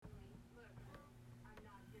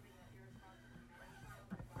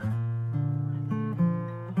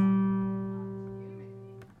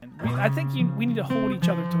I think we need to hold each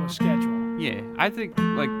other to a schedule. Yeah, I think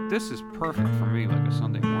like this is perfect for me, like a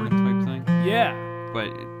Sunday morning type thing. Yeah. But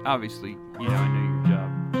obviously, I know your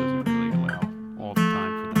job doesn't really allow all the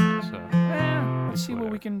time for that. So Let's see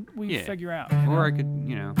what we figure out. Or I could,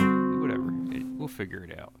 whatever. We'll figure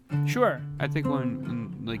it out. Sure. I think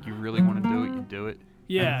when like you really want to do it, you do it.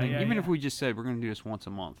 Yeah. Even if we just said we're going to do this once a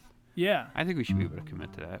month. Yeah. I think we should be able to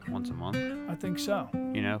commit to that once a month. I think so.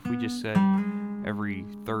 If we just said every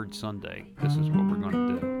third Sunday, this is what we're going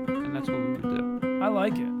to do, and that's what we would do. I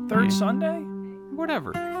like it. Third Sunday?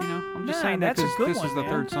 Whatever. I'm just saying that because this is the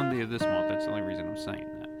third Sunday of this month. That's the only reason I'm saying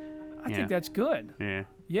that. I think that's good. Yeah.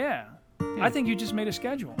 Yeah. I think you just made a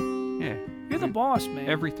schedule. Yeah. You're the boss, man.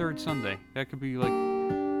 Every third Sunday. That could be I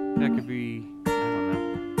don't know.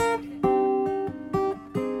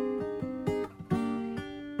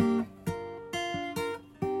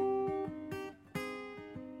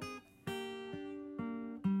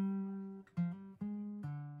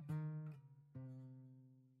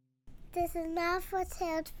 This is not for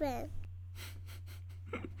children.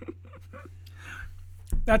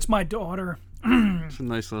 That's my daughter. It's a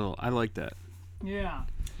nice little. I like that. Yeah.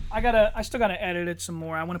 I still gotta edit it some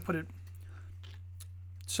more. I want to put it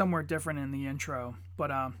somewhere different in the intro,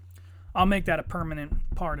 but I'll make that a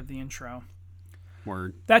permanent part of the intro.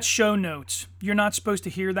 Word. That's show notes. You're not supposed to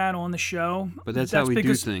hear that on the show. But that's how we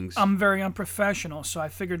do things. I'm very unprofessional, so I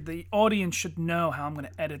figured the audience should know how I'm going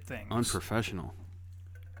to edit things. Unprofessional.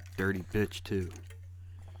 Dirty bitch, too.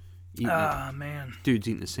 Man. Dude's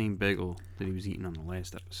eating the same bagel that he was eating on the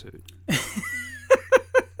last episode.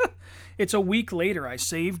 It's a week later. I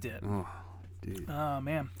saved it. Oh, dude. Oh,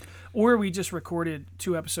 man. Or we just recorded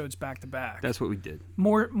 2 episodes back to back. That's what we did.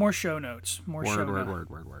 More show notes.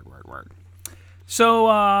 Word.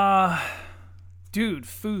 So, dude,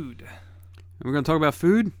 food. We're going to talk about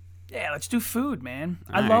food? Yeah, let's do food, man.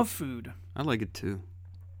 All I love food. I like it, too.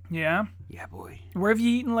 Yeah? Yeah, boy. Where have you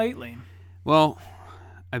eaten lately? Well,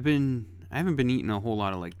 I haven't been eating a whole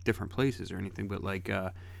lot of, like, different places or anything, but, like,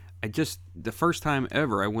 the first time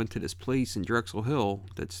ever I went to this place in Drexel Hill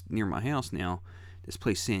that's near my house now, this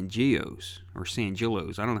place Sangio's, or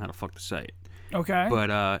Sangillo's, I don't know how the fuck to say it. Okay.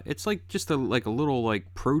 But it's like just a little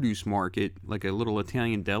like produce market, like a little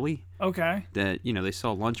Italian deli. Okay. That, they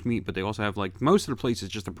sell lunch meat, but they also have like most of the place is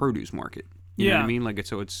just a produce market. You know what I mean? Like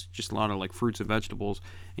so it's just a lot of like fruits and vegetables,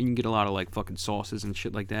 and you can get a lot of like fucking sauces and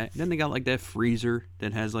shit like that. And then they got like that freezer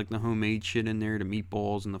that has like the homemade shit in there, the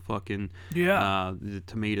meatballs and the fucking the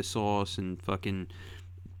tomato sauce and fucking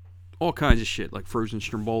all kinds of shit, like frozen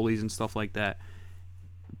strombolis and stuff like that.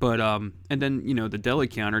 But and then the deli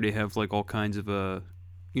counter, they have like all kinds of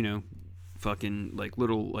fucking like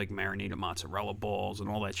little like marinated mozzarella balls and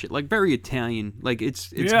all that shit, like very Italian. Like it's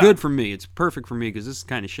good for me. It's perfect for me because this is the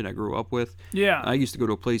kind of shit I grew up with. Yeah. I used to go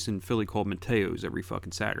to a place in Philly called Mateo's every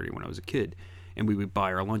fucking Saturday when I was a kid, and we would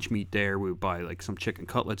buy our lunch meat there. We would buy like some chicken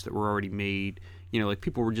cutlets that were already made. Like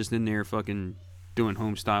people were just in there fucking doing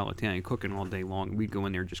home style Italian cooking all day long. We'd go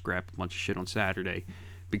in there and just grab a bunch of shit on Saturday,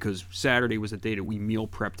 because Saturday was the day that we meal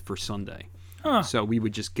prepped for Sunday. Huh. So we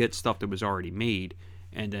would just get stuff that was already made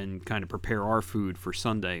and then kind of prepare our food for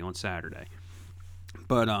Sunday on Saturday.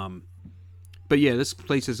 But yeah, this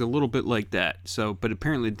place is a little bit like that. So, but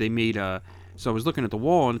apparently they made so I was looking at the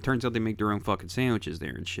wall, and it turns out they make their own fucking sandwiches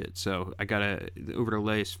there and shit. So I over the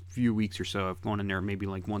last few weeks or so, I've gone in there maybe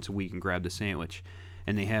like once a week and grabbed a sandwich.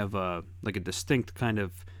 And they have like a distinct kind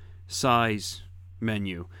of size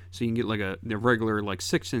menu. So you can get like the regular like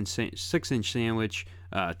 6-inch sandwich,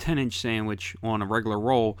 10-inch sandwich on a regular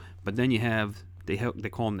roll, but then you have they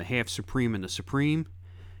call them the half supreme and the supreme,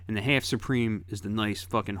 and the half supreme is the nice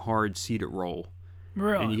fucking hard seeded roll.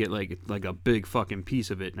 Really? And you get like a big fucking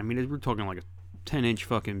piece of it. I mean, we're talking like a 10-inch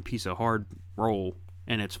fucking piece of hard roll,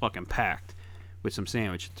 and it's fucking packed with some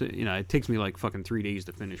sandwich. It takes me like fucking 3 days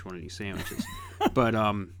to finish one of these sandwiches. But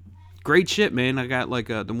great shit, man. I got like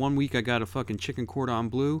the one week I got a fucking chicken cordon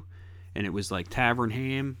bleu, and it was like tavern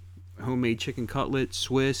ham, homemade chicken cutlet,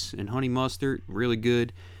 Swiss, and honey mustard. Really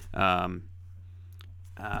good.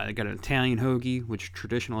 I got an Italian hoagie, which is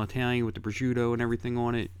traditional Italian with the prosciutto and everything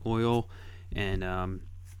on it, oil, and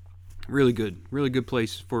really good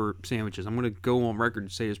place for sandwiches. I'm gonna go on record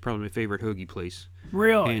to say it's probably my favorite hoagie place.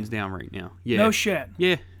 Really? Hands down right now. Yeah. No shit.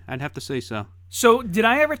 Yeah, I'd have to say so. So, did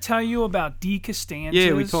I ever tell you about D. Costanza's?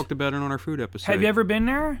 Yeah, we talked about it on our food episode. Have you ever been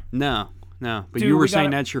there? No. But Dude, you were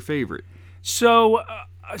saying that's your favorite. So,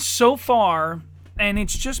 so far, and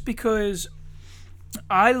it's just because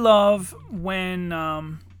I love when,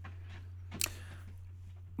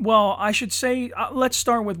 well, I should say, let's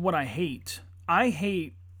start with what I hate. I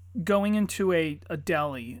hate going into a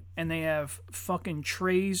deli and they have fucking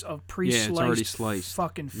trays of pre-sliced Yeah, it's already sliced.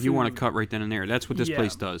 fucking food. You want to cut right then and there. That's what this Yeah.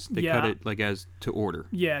 place does. They Yeah. cut it like as to order.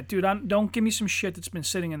 Yeah, dude, don't give me some shit that's been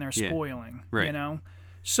sitting in there Yeah. spoiling, Right. you know?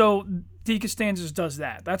 So D. Costanza's does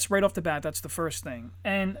that. That's right off the bat. That's the first thing.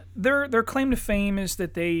 And their claim to fame is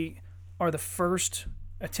that they are the first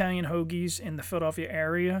Italian hoagies in the Philadelphia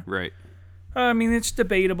area. Right. I mean, it's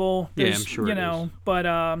debatable. Yeah, I'm There's, sure you it know, is.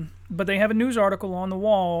 but they have a news article on the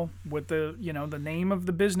wall with the the name of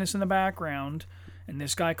the business in the background, and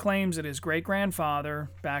this guy claims that his great grandfather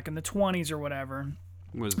back in the 20s or whatever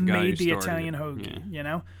Was the guy made who the started Italian it. hoagie. Yeah. You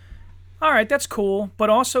know, all right, that's cool.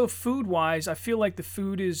 But also food wise, I feel like the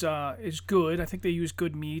food is good. I think they use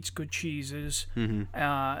good meats, good cheeses.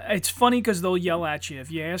 Mm-hmm. It's funny because they'll yell at you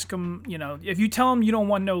if you ask them. If you tell them you don't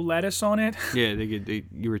want no lettuce on it. Yeah,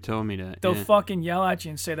 you were telling me that. They'll yeah. fucking yell at you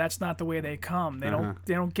and say that's not the way they come. They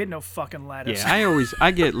don't get no fucking lettuce. Yeah,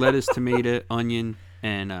 I get lettuce, tomato, onion,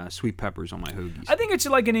 and sweet peppers on my hoagies. I think it's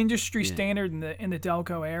like an industry standard in the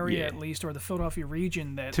Delco area Yeah. at least, or the Philadelphia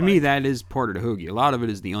region. That To me, that is part of the hoagie. A lot of it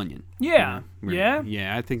is the onion. yeah, you know? yeah,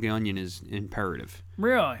 Yeah, I think the onion is imperative.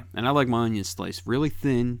 really, And I like my onions sliced really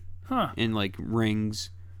thin huh? in like rings,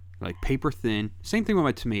 like paper thin. Same thing with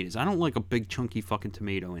my tomatoes. I don't like a big chunky fucking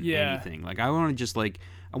tomato in Yeah. anything. Like I want to just I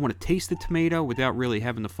want to taste the tomato without really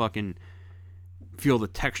having to fucking feel the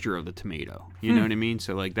texture of the tomato. You know what I mean?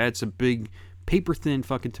 So like that's a big paper thin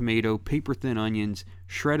fucking tomato, paper thin onions,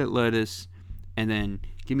 shredded lettuce, and then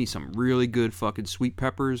give me some really good fucking sweet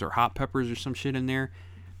peppers or hot peppers or some shit in there.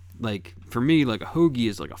 Like for me, like a hoagie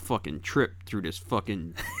is like a fucking trip through this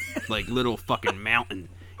fucking like little fucking mountain.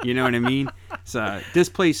 You know what I mean? So this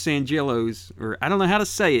place, Sangilo's, or I don't know how to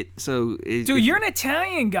say it. So Dude, you're an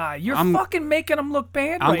Italian guy. You're fucking making them look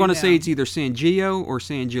bad. I'm right gonna now. say it's either Sangio or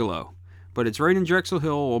Sangillo, but it's right in Drexel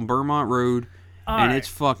Hill on Vermont Road, and right. it's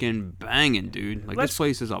fucking banging, dude. Like this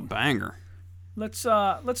place is a banger. Let's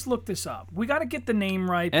look this up. We got to get the name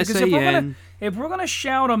right because S-A-N. if we're gonna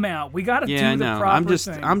shout them out, we got to Yeah, do the no, proper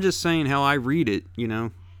thing. I'm just saying how I read it. You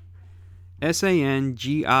know,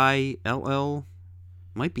 Sangill.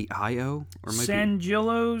 Might be I-O or might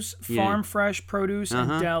Sangilo's Yeah. Farm Fresh Produce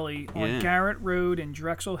and Deli on Yeah. Garrett Road in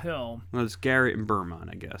Drexel Hill. Well, it's Garrett and Vermont,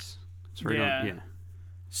 I guess. It's right on. Yeah,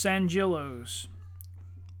 Sangilo's.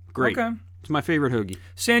 great. Okay. It's my favorite hoagie.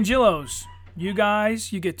 Sangilo's. You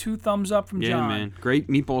guys, you get 2 thumbs up from Yeah, John. man. Great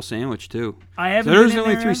meatball sandwich too. I haven't So those been are the in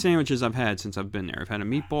only there. 3 sandwiches I've had since I've been there. I've had a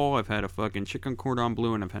meatball, I've had a fucking chicken cordon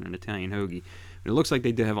bleu, and I've had an Italian hoagie. But it looks like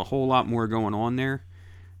they did have a whole lot more going on there.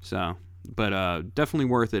 So, but definitely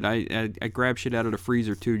worth it. I grab shit out of the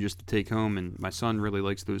freezer too just to take home, and my son really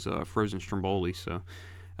likes those frozen stromboli. So,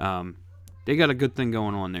 they got a good thing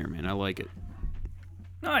going on there, man. I like it.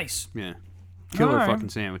 Nice. Yeah, killer Alright. fucking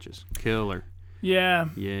sandwiches. Killer. Yeah.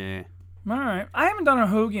 Yeah. All right. I haven't done a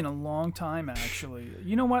hoagie in a long time, actually.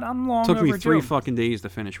 You know what? I'm long Took me overdue. 3 fucking days to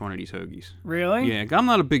finish one of these hoagies. Really? Yeah, I'm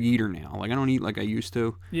not a big eater now. Like I don't eat like I used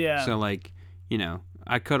to. Yeah. So like, you know,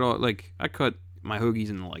 I cut my hoagies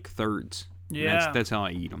into like thirds. And Yeah. That's how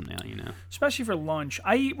I eat them now. You know. Especially for lunch.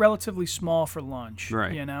 I eat relatively small for lunch.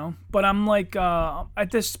 Right. You know? But I'm like,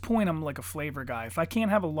 at this point, I'm like a flavor guy. If I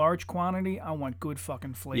can't have a large quantity, I want good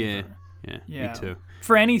fucking flavor. Yeah. Yeah. Yeah. Me too.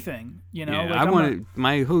 For anything, you know? Yeah. Like, I I'm want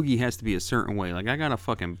my hoagie has to be a certain way. Like I gotta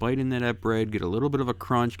fucking bite into that bread, get a little bit of a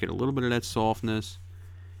crunch, get a little bit of that softness,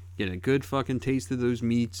 get a good fucking taste of those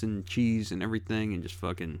meats and cheese and everything, and just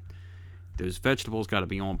fucking. Those vegetables got to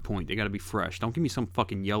be on point. They got to be fresh. Don't give me some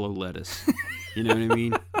fucking yellow lettuce. You know what I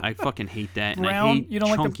mean? I fucking hate that. And Brown? I hate You don't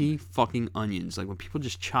like the- chunky fucking onions. Like when people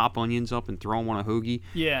just chop onions up and throw them on a hoagie.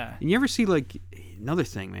 Yeah. And you ever see like another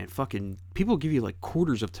thing, man? Fucking people give you like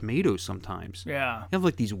quarters of tomatoes sometimes. Yeah. They have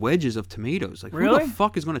like these wedges of tomatoes. Like who Really? the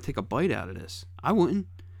fuck is going to take a bite out of this? I wouldn't.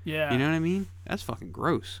 Yeah. You know what I mean? That's fucking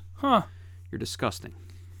gross. Huh. You're disgusting.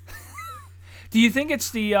 Do you think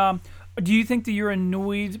it's the, do you think that you're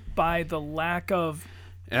annoyed by the lack of,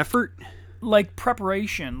 Effort? like,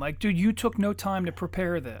 preparation? Like, dude, you took no time to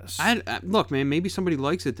prepare this. Look, man, maybe somebody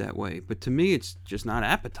likes it that way, but to me, it's just not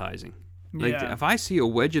appetizing. Like, Yeah. if I see a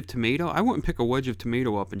wedge of tomato, I wouldn't pick a wedge of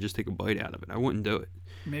tomato up and just take a bite out of it. I wouldn't do it.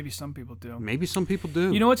 Maybe some people do. Maybe some people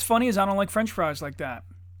do. You know what's funny is I don't like French fries like that.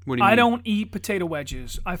 What do you mean? I don't eat potato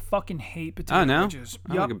wedges. I fucking hate potato Oh, no? wedges.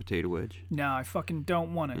 I like a potato wedge. No, I fucking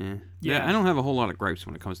don't want it. Yeah. Yeah. I don't have a whole lot of gripes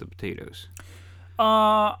when it comes to potatoes.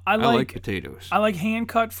 I I like like potatoes. I like hand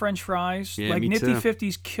cut French fries. Yeah, like me Nifty too.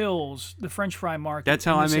 50s kills the French fry market. That's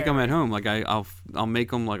how in I this make them area. at home. Like I'll make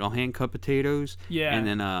them like I'll hand cut potatoes. Yeah. And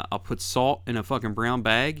then I'll put salt in a fucking brown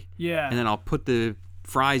bag. Yeah. And then I'll put the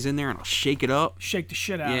fries in there and I'll shake it up. Shake the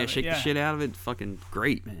shit out Yeah, of it. shake the shit out of it. Fucking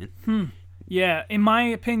great, man. Yeah, in my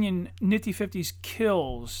opinion, Nifty 50s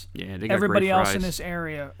kills Yeah, they got everybody great else fries. in this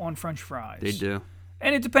area on French fries. They do.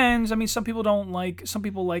 And it depends. I mean, some people don't like. Some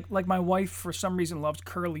people like my wife for some reason loves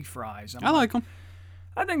curly fries. I like them.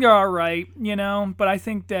 I think they're all right, But I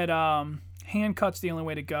think that hand cut's the only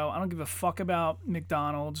way to go. I don't give a fuck about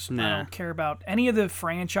McDonald's. Nah. I don't care about any of the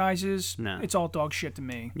franchises. Nah. It's all dog shit to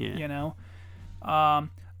me. Yeah.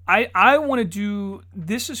 I want to do.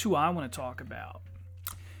 This is who I want to talk about,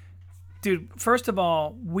 dude. First of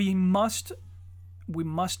all, we must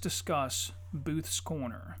discuss Booth's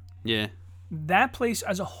Corner. Yeah. That place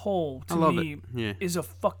as a whole, to love me, it. Yeah. is a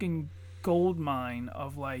fucking gold mine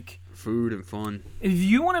of like. Food and fun. If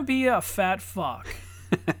you want to be a fat fuck,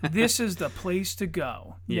 this is the place to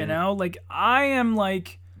go. Yeah. You know? Like, I am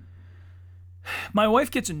like. My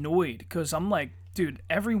wife gets annoyed because I'm like, dude,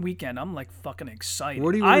 every weekend I'm like fucking excited.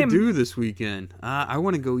 What do you want to do this weekend? I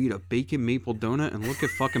want to go eat a bacon maple donut and look at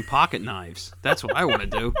fucking pocket knives. That's what I want to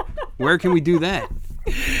do. Where can we do that?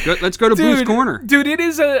 Let's go to Booth's Corner. Dude, it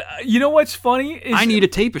is a. You know what's funny? I need a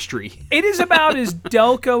tapestry. It is about as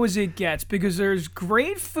Delco as it gets because there's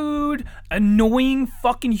great food, annoying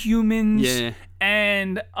fucking humans, Yeah.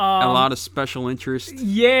 and A lot of special interest.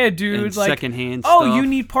 yeah, dude, and like secondhand oh, stuff. you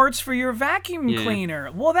need parts for your vacuum Yeah. cleaner.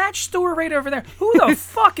 Well, that store right over there. Who the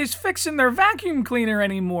fuck is fixing their vacuum cleaner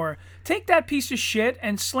anymore? Take that piece of shit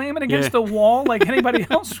and slam it against Yeah. the wall like anybody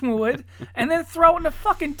else would, and then throw it in the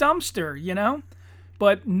fucking dumpster,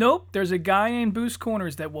 But nope, there's a guy in Booth's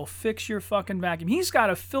Corners that will fix your fucking vacuum. He's got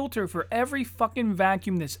a filter for every fucking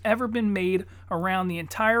vacuum that's ever been made around the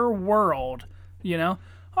entire world,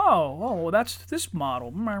 Oh, that's this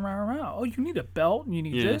model. Oh, you need a belt, and you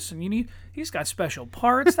need this, and he's got special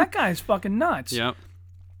parts. That guy's fucking nuts. Yep.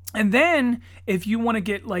 And then, if you want to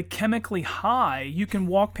get like chemically high, you can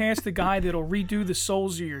walk past the guy that'll redo the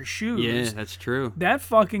soles of your shoes. Yeah, that's true. That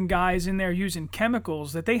fucking guy's in there using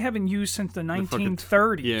chemicals that they haven't used since the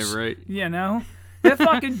 1930s. Yeah, right. That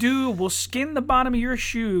fucking dude will skin the bottom of your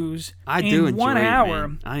shoes I in do enjoy 1 hour.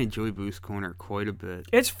 Man. I enjoy Booth's Corner quite a bit.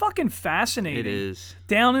 It's fucking fascinating. It is.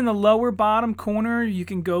 Down in the lower bottom corner, you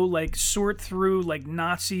can go like sort through like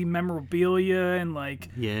Nazi memorabilia and like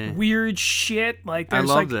weird shit. Like there's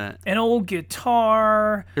love like that. an old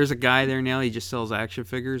guitar. There's a guy there now. He just sells action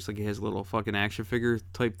figures. Like he has a little fucking action figure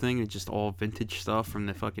type thing. It's just all vintage stuff from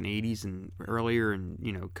the fucking 80s and earlier, and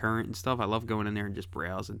current and stuff. I love going in there and just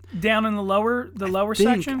browsing. Down in the lower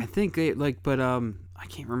section. I think they but I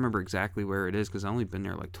can't remember exactly where it is because I've only been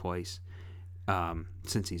there like twice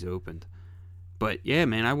since he's opened. But yeah,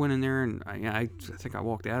 man, I went in there and I think I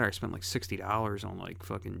walked out there. I spent like $60 on like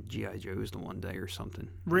fucking G.I. Joes the one day or something.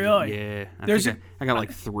 Really? Yeah. I got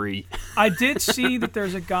like 3. I did see that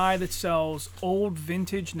there's a guy that sells old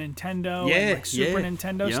vintage Nintendo and like Super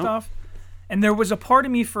Nintendo stuff. And there was a part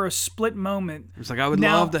of me for a split moment. It's like I would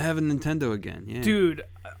love to have a Nintendo again. Yeah. Dude,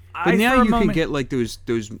 but now you can get like those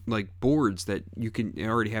like boards that you can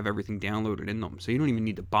already have everything downloaded in them, so you don't even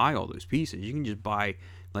need to buy all those pieces. You can just buy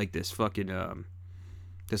like this fucking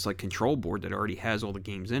this like control board that already has all the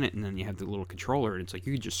games in it, and then you have the little controller, and it's like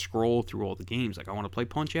you can just scroll through all the games. Like I want to play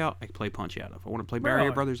Punch Out, I can play Punch Out. If I want to play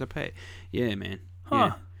Mario Brothers, I pay. Yeah, man. Huh.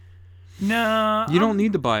 Yeah. Nah. You don't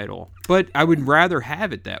need to buy it all. But I would rather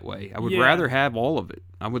have it that way. I would Yeah. rather have all of it.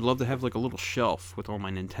 I would love to have like a little shelf with all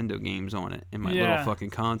my Nintendo games on it and my little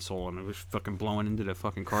fucking console, and it was fucking blowing into the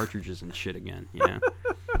fucking cartridges and shit again,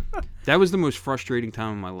 That was the most frustrating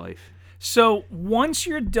time of my life. So once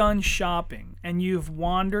you're done shopping and you've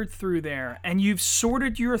wandered through there and you've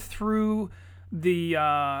sorted through the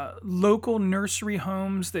local nursery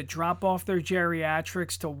homes that drop off their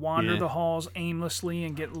geriatrics to wander the halls aimlessly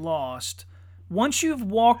and get lost, once you've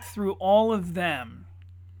walked through all of them,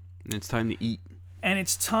 and it's time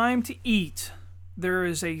to eat. There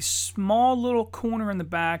is a small little corner in the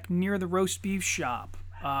back near the roast beef shop,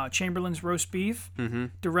 Chamberlain's Roast Beef. Mm-hmm.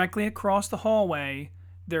 Directly across the hallway,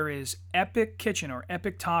 there is Epic Kitchen or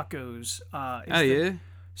Epic Tacos.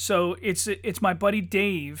 So it's my buddy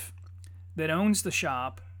Dave that owns the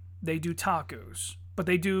shop. They do tacos, but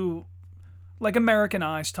they do like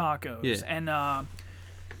Americanized tacos. Yeah. And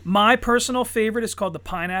my personal favorite is called the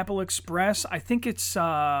Pineapple Express. I think it's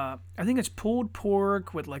pulled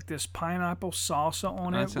pork with like this pineapple salsa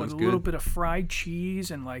on it with a little bit of fried cheese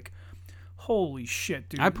and like, holy shit,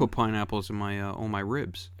 dude! I put pineapples in my on my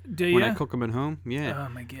ribs. Do you? When I cook them at home, yeah. Oh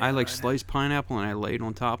my god! I like sliced pineapple and I lay it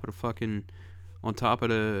on top of the fucking on top of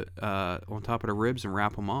the ribs and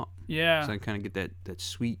wrap them up. Yeah. So I kind of get that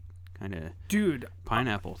sweet kind of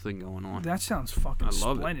pineapple thing going on. That sounds fucking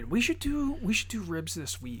splendid. It. We should do ribs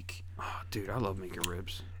this week. Oh, dude, I love making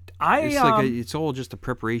ribs. It's all just a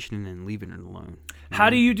preparation and then leaving it alone. How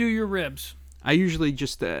do you do your ribs? I usually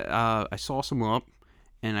just I sauce them up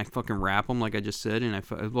and I fucking wrap them like I just said, and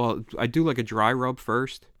I do like a dry rub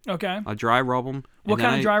first. Okay. I dry rub them. What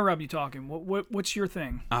kind of dry rub you talking? What's your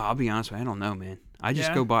thing? I'll be honest with you, I don't know, man. I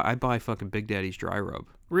just I buy fucking Big Daddy's dry rub.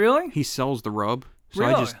 Really? He sells the rub, so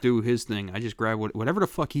Really? I just do his thing. I just grab whatever the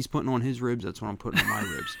fuck he's putting on his ribs. That's what I'm putting on my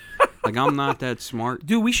ribs. Like, I'm not that smart.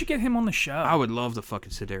 Dude, we should get him on the show. I would love to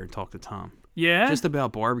fucking sit there and talk to Tom. Yeah? Just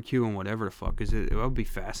about barbecue and whatever the fuck. I would be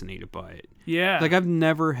fascinated by it. Yeah. Like, I've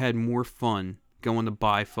never had more fun going to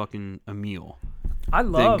buy fucking a meal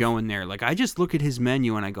than going there. Like, I just look at his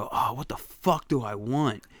menu and I go, oh, what the fuck do I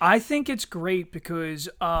want? I think it's great because,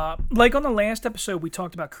 like on the last episode, we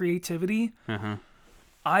talked about creativity. Uh-huh.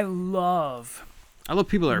 I love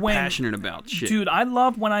people that are passionate about shit. Dude, I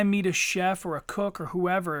love when I meet a chef or a cook or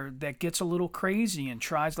whoever that gets a little crazy and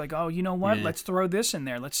tries like, oh, you know what? Yeah. Let's throw this in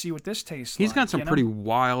there. Let's see what this tastes like. He's got some pretty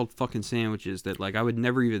wild fucking sandwiches that, like, I would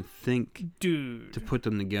never even think to put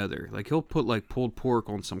them together. Like, he'll put, like, pulled pork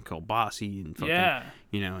on some kielbasa and fucking,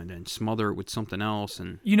 you know, and then smother it with something else.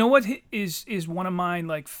 And you know what is one of my,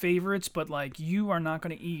 like, favorites, but, like, you are not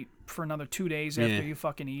going to eat for another 2 days after you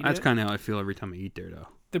fucking eat it? That's kind of how I feel every time I eat there, though.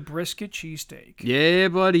 The brisket cheesesteak. Yeah,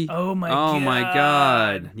 buddy. Oh my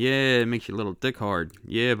god. Yeah, it makes your little dick hard.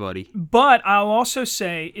 Yeah, buddy. But I'll also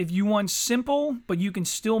say, if you want simple, but you can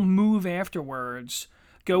still move afterwards,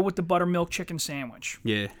 go with the buttermilk chicken sandwich.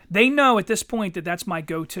 Yeah. They know at this point that that's my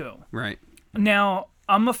go-to. Right. Now,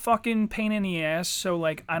 I'm a fucking pain in the ass, so,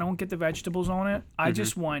 like, I don't get the vegetables on it. I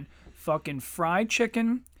just want fucking fried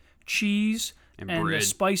chicken, cheese, and the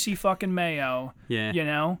spicy fucking mayo. Yeah. You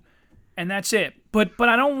know? And that's it. But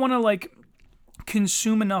I don't want to, like,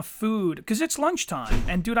 consume enough food because it's lunchtime.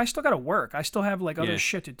 And, dude, I still got to work. I still have, like, other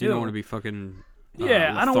shit to do. You don't want to be fucking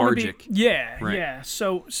lethargic. I don't want to be. Yeah, right. yeah.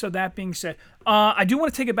 So that being said, I do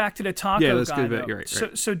want to take it back to the taco guy, though. Right.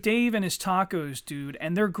 So Dave and his tacos, dude,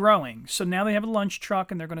 and they're growing. So now they have a lunch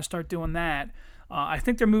truck, and they're going to start doing that. I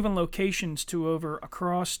think they're moving locations to over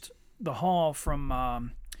across the hall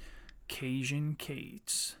from Cajun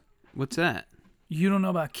Kate's. What's that? You don't know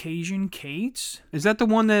about Cajun Kate's? Is that the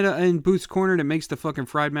one that in Booth's Corner that makes the fucking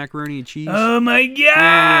fried macaroni and cheese? Oh my god!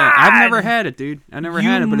 Yeah. I've never had it, dude. I never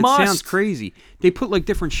had it, but must. It sounds crazy. They put like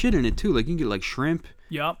different shit in it too. Like you can get like shrimp,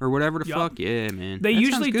 or whatever the fuck. Yeah, man. They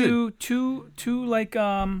usually do two like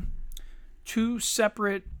two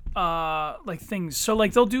separate like things. So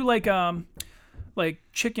like they'll do like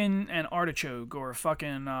chicken and artichoke or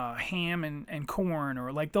fucking ham and corn,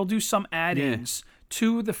 or like they'll do some add-ins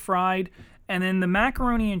to the fried. And then the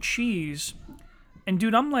macaroni and cheese, and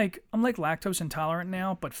dude, I'm like lactose intolerant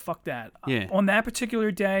now, but fuck that. Yeah. On that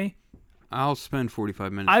particular day, I'll spend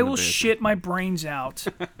 45 minutes. I will shit my brains out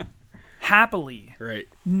happily, right?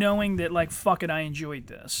 Knowing that, like, fuck it, I enjoyed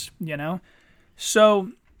this, you know.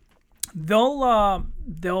 So they'll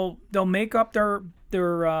make up their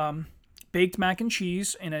baked mac and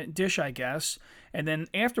cheese in a dish, I guess. And then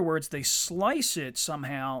afterwards, they slice it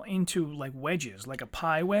somehow into, like, wedges, like a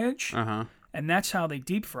pie wedge. Uh-huh. And that's how they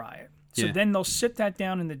deep fry it. So then they'll sit that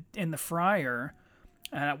down in the fryer,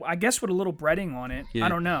 I guess with a little breading on it. Yeah, I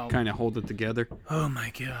don't know. Kind of hold it together. Oh, my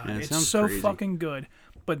God. Yeah, it's so crazy. fucking good.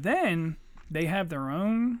 But then they have their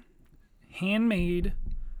own handmade,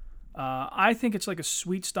 I think it's like a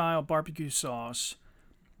sweet-style barbecue sauce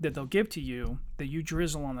that they'll give to you that you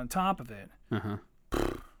drizzle on the top of it. Uh-huh.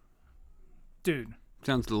 Dude.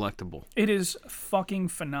 Sounds delectable. It is fucking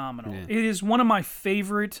phenomenal. Yeah. It is one of my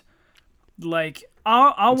favorite, like,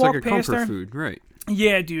 I'll it's walk like a past comfort there. food, right?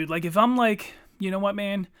 Yeah, dude. Like, if I'm like, you know what,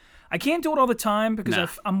 man? I can't do it all the time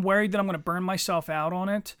because I'm worried that I'm going to burn myself out on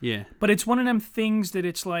it. Yeah. But it's one of them things that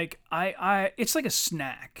it's like, it's like a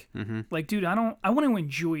snack. Mm-hmm. Like, dude, I want to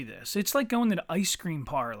enjoy this. It's like going to the ice cream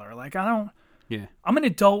parlor. Like, Yeah. I'm an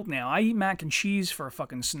adult now. I eat mac and cheese for a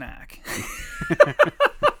fucking snack.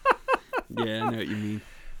 Yeah, I know what you mean.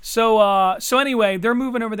 So anyway, they're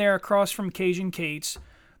moving over there across from Cajun Kate's.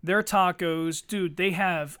 Their tacos, dude, they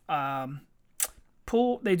have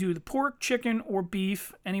they do the pork, chicken, or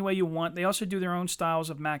beef, any way you want. They also do their own styles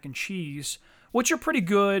of mac and cheese, which are pretty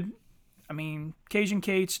good. I mean, Cajun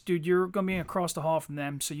Kate's, dude, you're going to be across the hall from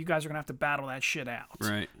them, so you guys are going to have to battle that shit out.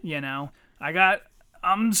 Right. You know?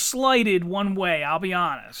 I'm slighted one way, I'll be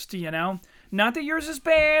honest, you know? Not that yours is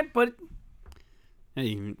bad, but...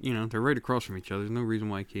 Hey, you know, they're right across from each other. There's no reason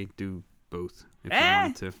why I can't do both if you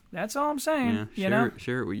wanted to. That's all I'm saying. Yeah,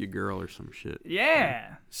 share it with your girl or some shit.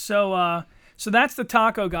 Yeah. So that's the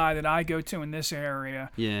taco guy that I go to in this area.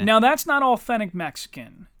 Yeah. Now, that's not authentic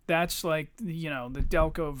Mexican. That's like, you know, the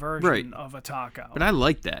Delco version of a taco. But I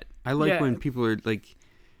like that. I like when people are like,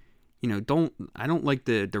 you know, I don't like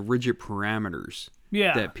the rigid parameters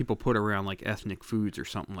Yeah. that people put around like ethnic foods or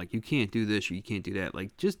something. Like, you can't do this or you can't do that.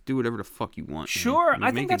 Like, just do whatever the fuck you want. Sure, Man.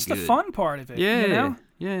 I think that's the fun part of it. Yeah, you know?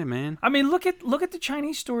 yeah, man. I mean, look at the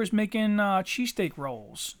Chinese stores making cheesesteak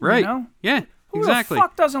rolls. Right. You know? Yeah. Who Exactly. the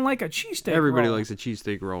fuck doesn't like a cheesesteak Everybody roll? likes a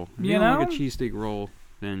cheesesteak roll. If You you don't know? like a cheesesteak roll,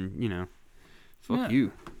 then, fuck Yeah.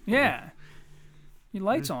 you. Yeah. Your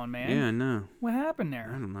light's on, man. Yeah, I know. What happened I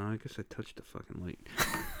there? don't know. I guess I touched the fucking light.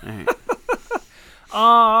 All right.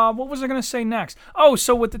 What was I gonna say next? Oh,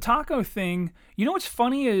 so with the taco thing, you know what's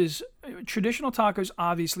funny is traditional tacos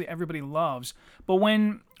obviously everybody loves, but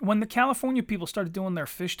when the California people started doing their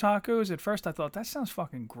fish tacos, at first I thought that sounds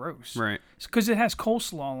fucking gross. Right. Because it has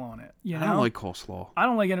coleslaw on it. You know? I don't like coleslaw. I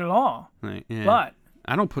don't like it at all. Like, yeah. But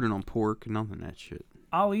I don't put it on pork, nothing of that shit.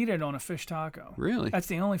 I'll eat it on a fish taco. Really? That's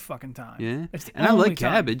the only fucking time. Yeah. That's the And I only like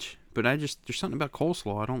time. cabbage, but there's something about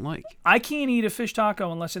coleslaw I don't like. I can't eat a fish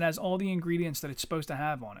taco unless it has all the ingredients that it's supposed to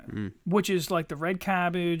have on it, which is like the red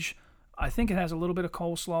cabbage. I think it has a little bit of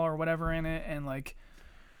coleslaw or whatever in it, and like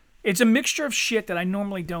it's a mixture of shit that I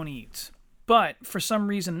normally don't eat. But for some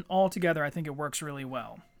reason, altogether, I think it works really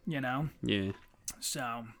well. You know. Yeah.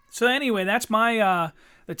 So anyway, that's my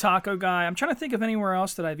the taco guy. I'm trying to think of anywhere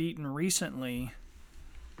else that I've eaten recently.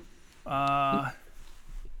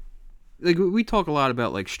 Like, we talk a lot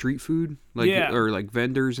about like street food, like Yeah. or like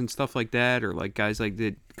vendors and stuff like that, or like guys like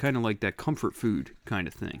that, kind of like that comfort food kind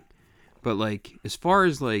of thing. But like, as far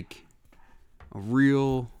as like a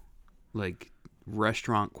real like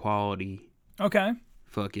restaurant quality Okay.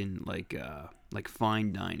 fucking like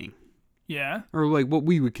fine dining, Yeah. or like what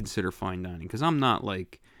we would consider fine dining, because I'm not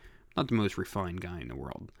the most refined guy in the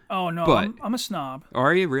world. Oh no, But- I'm a snob.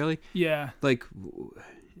 Are you really? Yeah. Like,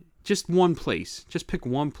 just one place. Just pick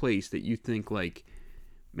one place that you think like,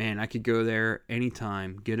 man, I could go there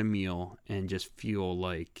anytime, get a meal, and just feel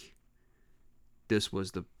like this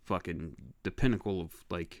was the pinnacle of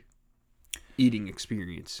like eating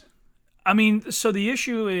experience. I mean, so the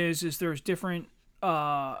issue is there's different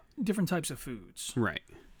types of foods. Right.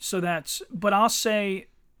 So but I'll say,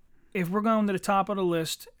 if we're going to the top of the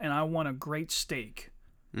list and I want a great steak,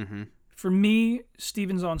 for me,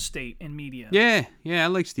 Stevens on State in medium. Yeah, I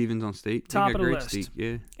like Stevens on State. They Top got of the great list. steak,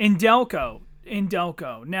 yeah. In Delco.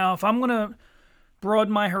 Now, if I'm going to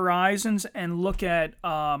broaden my horizons and look at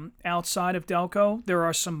outside of Delco, there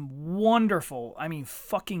are some wonderful, I mean,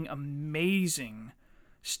 fucking amazing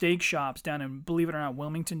steak shops down in, believe it or not,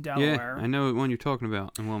 Wilmington, Delaware. Yeah, I know what one you're talking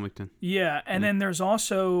about in Wilmington. Yeah, and then there's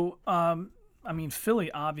also,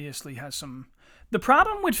 Philly obviously has some. The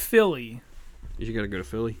problem with Philly, You got to go to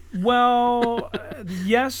Philly. well,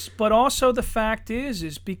 yes, but also the fact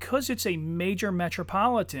is because it's a major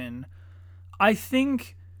metropolitan, I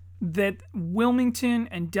think that Wilmington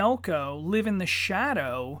and Delco live in the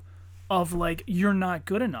shadow of like, you're not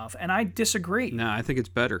good enough, and I disagree. No, I think it's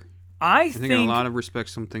better. I I think in a lot of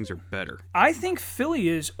respects, some things are better. I think Philly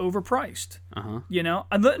is overpriced. Uh-huh. You know?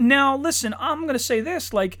 Now, listen, I'm going to say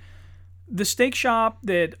this. Like, the steak shop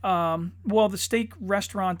that, the steak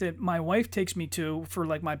restaurant that my wife takes me to for,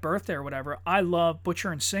 like, my birthday or whatever, I love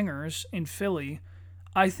Butcher and Singer's in Philly.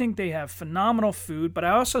 I think they have phenomenal food, but I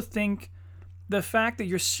also think the fact that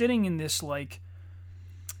you're sitting in this, like,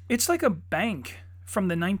 it's like a bank from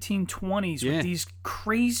the 1920s with these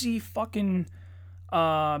crazy fucking...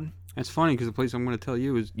 That's funny because the place I'm going to tell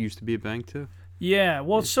you used to be a bank too. Yeah,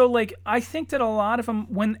 well, so like I think that a lot of them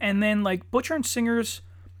like Butcher and Singer's,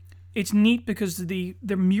 it's neat because the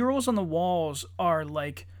murals on the walls are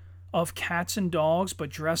like of cats and dogs, but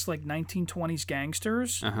dressed like 1920s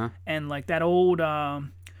gangsters, and like that old,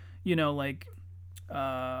 like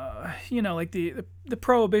the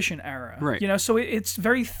Prohibition era, right? You know, so it's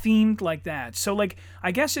very themed like that. So like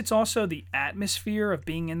I guess it's also the atmosphere of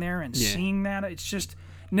being in there and seeing that. It's just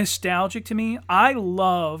nostalgic to me. I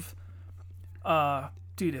love,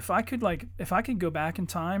 dude. If I could go back in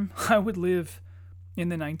time, I would live in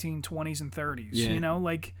the 1920s and 30s. Yeah. You know,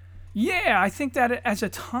 like, yeah, I think that as a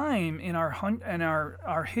time in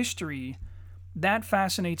our history, that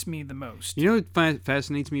fascinates me the most. You know what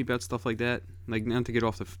fascinates me about stuff like that? Like, not to get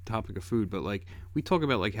off the topic of food, but like we talk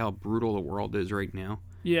about like how brutal the world is right now.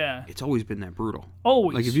 Yeah, It's always been that brutal.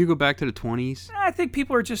 always. Like if you go back to the 20s, I think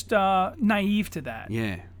people are just naive to that.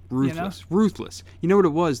 yeah, ruthless. You know what it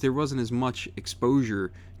was? There wasn't as much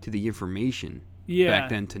exposure to the information back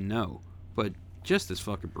then to know, but just as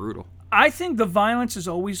fucking brutal. I think the violence is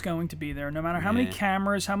always going to be there, no matter how many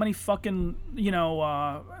cameras, how many fucking,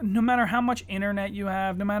 no matter how much internet you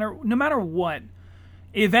have, no matter what.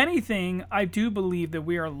 If anything, I do believe that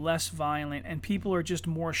we are less violent and people are just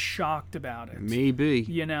more shocked about it. Maybe.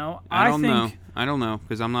 You know? I don't know. I don't know,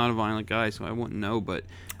 because I'm not a violent guy, so I wouldn't know, but...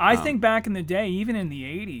 I think back in the day, even in the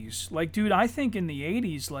 80s, like, dude, I think in the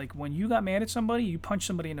 80s, like, when you got mad at somebody, you punched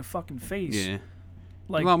somebody in the fucking face. Yeah.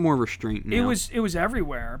 Like, a lot more restraint now. It was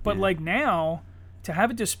everywhere. But, like, now, to have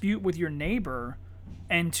a dispute with your neighbor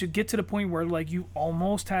and to get to the point where, like, you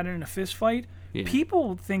almost had it in a fist fight... Yeah.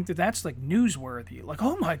 People think that that's like newsworthy. Like,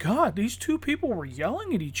 oh my God, these two people were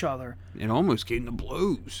yelling at each other. It almost came to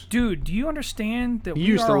blows. Dude, do you understand that you we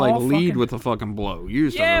used to like lead with a fucking blow. You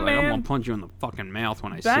used to be like, I'm gonna punch you in the fucking mouth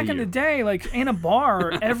when I see you. Back in the day, like in a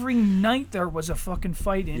bar, every night there was a fucking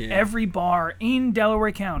fight in every bar in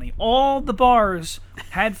Delaware County. All the bars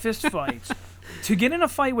had fist fights. To get in a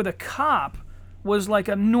fight with a cop was like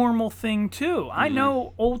a normal thing too. I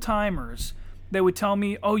know old timers that would tell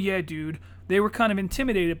me, oh yeah, dude, they were kind of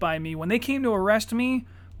intimidated by me. When they came to arrest me,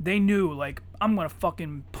 they knew, like, I'm going to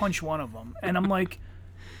fucking punch one of them. And I'm like,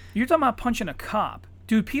 you're talking about punching a cop.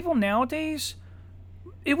 Dude, people nowadays,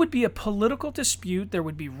 it would be a political dispute. There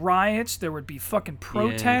would be riots. There would be fucking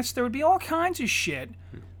protests. There would be all kinds of shit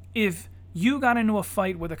if you got into a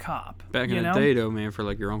fight with a cop. Back in the day, though, man, for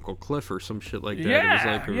like your Uncle Cliff or some shit like that,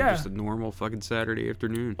 it was like just a normal fucking Saturday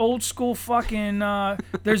afternoon. Old school fucking.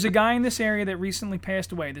 There's a guy in this area that recently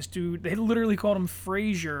passed away. This dude, they literally called him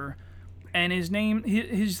Frazier, and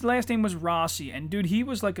his last name was Rossi. And dude, he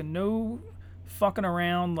was like a no fucking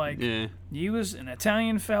around. Like he was an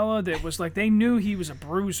Italian fella that was like, they knew he was a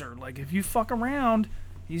bruiser. Like if you fuck around,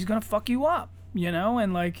 he's gonna fuck you up, you know,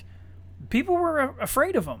 and like. People were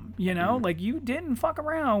afraid of him, you know? Like, you didn't fuck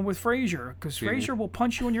around with Frazier, because Frazier will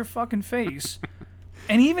punch you in your fucking face.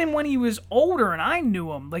 And even when he was older and I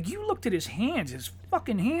knew him, like, you looked at his hands. His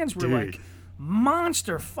fucking hands were, like,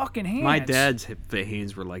 monster fucking hands. My dad's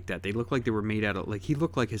hands were like that. They looked like they were made out of, like, he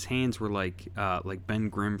looked like his hands were like Ben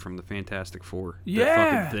Grimm from the Fantastic Four. That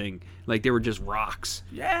fucking thing. Like, they were just rocks.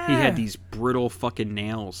 Yeah. He had these brittle fucking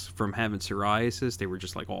nails from having psoriasis. They were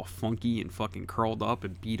just, like, all funky and fucking curled up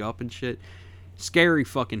and beat up and shit. Scary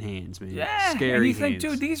fucking hands, man. Yeah, scary and you hands. think,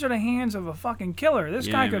 dude, these are the hands of a fucking killer. This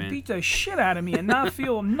guy could beat the shit out of me and not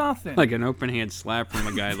feel nothing. Like an open hand slap from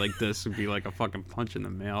a guy like this would be like a fucking punch in the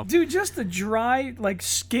mouth. Dude, just the dry, like,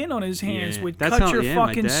 skin on his hands would cut your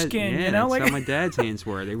fucking skin. You know, that's how my dad's hands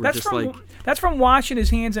were. They were just that's from washing his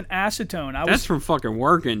hands in acetone. That's from fucking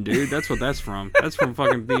working, dude. That's what that's from. That's from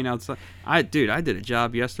fucking being outside. I did a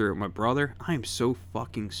job yesterday with my brother. I am so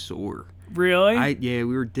fucking sore. Really? We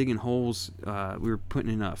were digging holes. We were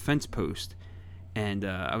putting in a fence post, and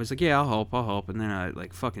I was like, "Yeah, I'll help." And then I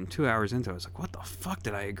like fucking 2 hours into it, I was like, "What the fuck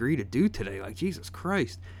did I agree to do today? Like Jesus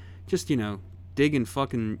Christ!" Just digging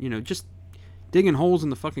fucking just digging holes in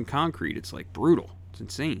the fucking concrete. It's like brutal. It's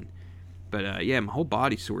insane. But my whole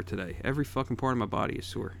body's sore today. Every fucking part of my body is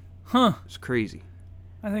sore. Huh? It's crazy.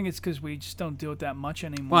 I think it's because we just don't do it that much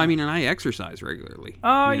anymore. Well, I mean, and I exercise regularly.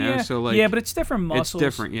 Oh, yeah. So, like, yeah, but it's different muscles.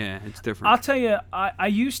 It's different, yeah. It's different. I'll tell you, I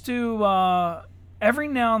used to, every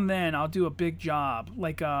now and then, I'll do a big job.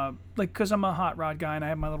 Like, because I'm a hot rod guy and I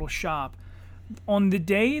have my little shop. On the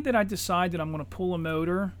day that I decide that I'm going to pull a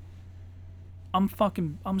motor,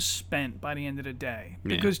 I'm spent by the end of the day.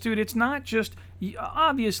 Because, dude, it's not just,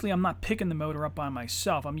 obviously, I'm not picking the motor up by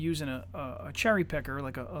myself. I'm using a cherry picker,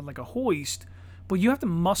 like a hoist. But you have to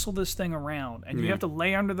muscle this thing around, and you have to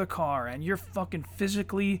lay under the car, and you're fucking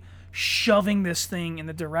physically shoving this thing in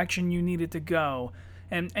the direction you need it to go.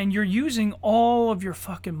 And you're using all of your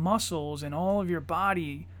fucking muscles and all of your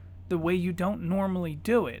body the way you don't normally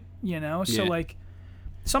do it, you know? So, like,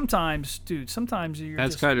 sometimes you're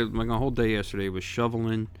That's kind of, like, a whole day yesterday was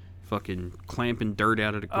shoveling, fucking clamping dirt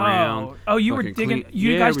out of the ground. Oh, you were digging.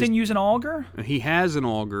 You guys didn't use an auger? He has an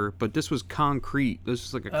auger, but this was concrete. This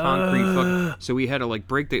was like a concrete fucking. So we had to like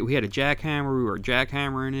break we had a jackhammer. We were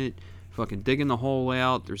jackhammering it, fucking digging the hole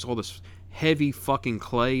out. There's all this heavy fucking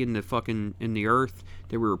clay in the earth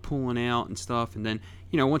that we were pulling out and stuff. And then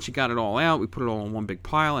once you got it all out, we put it all in one big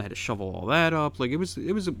pile. I had to shovel all that up. Like it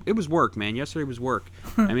was work, man. Yesterday was work.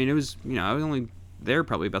 I mean, it was I was only there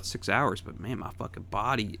probably about 6 hours, but man, my fucking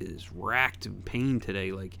body is racked in pain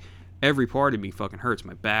today. Like every part of me fucking hurts.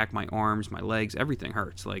 My back, my arms, my legs, everything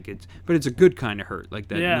hurts. Like but it's a good kind of hurt, like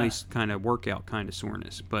that nice kind of workout kind of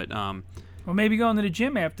soreness. But well, maybe going to the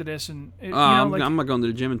gym after this, and I'm not going to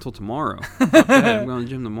the gym until tomorrow. I'm going to the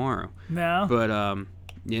gym tomorrow. No. But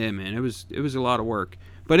yeah, man, it was a lot of work.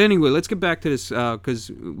 But anyway, let's get back to this because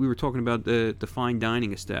we were talking about the fine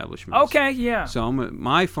dining establishments. Okay, yeah. So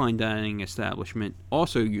my fine dining establishment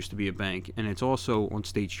also used to be a bank, and it's also on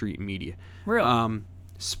State Street in Media. Really?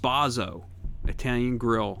 Spazo. Italian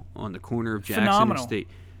grill on the corner of Jackson Phenomenal. and State.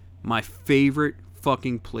 My favorite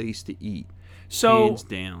fucking place to eat. So hands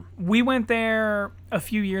down. we went there a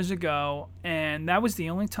few years ago, and that was the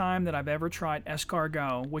only time that I've ever tried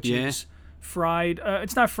escargot, which is fried.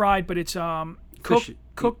 It's not fried, but it's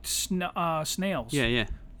cooked snails. Yeah.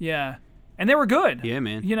 Yeah. And they were good. Yeah,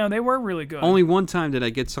 man. You know, they were really good. Only one time did I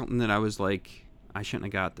get something that I was like, I shouldn't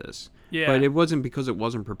have got this. Yeah. But it wasn't because it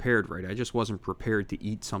wasn't prepared right. I just wasn't prepared to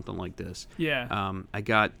eat something like this. Yeah. I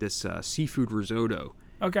got this seafood risotto.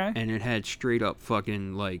 Okay. And it had straight up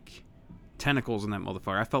fucking like tentacles in that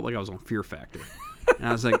motherfucker. I felt like I was on Fear Factor. And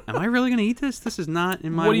I was like, am I really going to eat this? This is not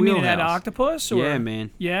in my wheelhouse. What do you mean, it had octopus? Or? Yeah,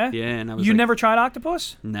 man. Yeah? Yeah, and I was You like, never tried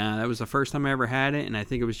octopus? Nah, that was the first time I ever had it, and I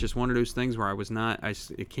think it was just one of those things where I was not,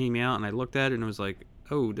 it came out, and I looked at it, and I was like,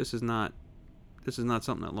 oh, this is not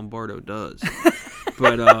something that Lombardo does.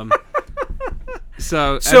 But,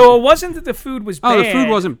 So it wasn't that the food was bad. Oh, the food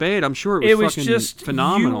wasn't bad. I'm sure it was fucking just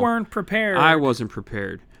phenomenal. You weren't prepared. I wasn't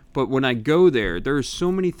prepared. But when I go there's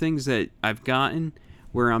so many things that I've gotten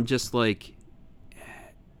where I'm just like,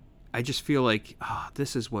 I just feel like,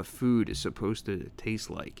 this is what food is supposed to taste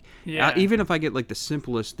like. Yeah. Even if I get like the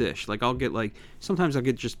simplest dish, like sometimes I'll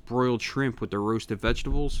get just broiled shrimp with the roasted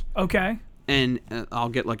vegetables. Okay. And I'll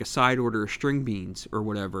get like a side order of string beans or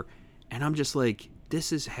whatever. And I'm just like,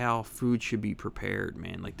 this is how food should be prepared,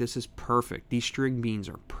 man. Like, this is perfect. These string beans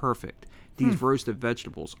are perfect. These roasted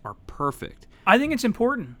vegetables are perfect. I think it's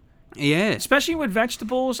important. Yeah. Especially with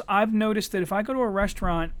vegetables, I've noticed that if I go to a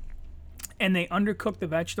restaurant and they undercook the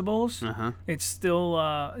vegetables, it's still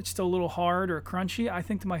a little hard or crunchy. I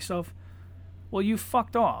think to myself, well, you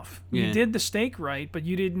fucked off. Yeah. You did the steak right, but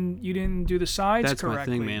you didn't do the sides That's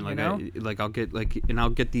correctly. my thing, man. Like, I'll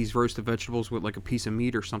get these roasted vegetables with like a piece of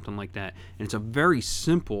meat or something like that, and it's a very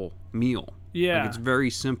simple meal. Yeah. Like, it's very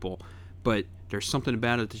simple, but there's something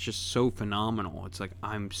about it that's just so phenomenal. It's like,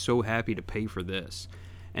 I'm so happy to pay for this.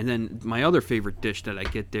 And then my other favorite dish that I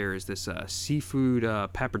get there is this seafood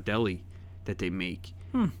pappardelle that they make.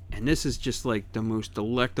 And this is just like the most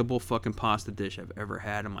delectable fucking pasta dish I've ever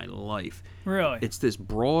had in my life. Really? It's this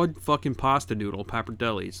broad fucking pasta noodle,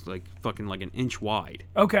 pappardelle. It's like fucking like an inch wide.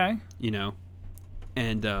 Okay. You know?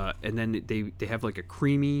 And then they have like a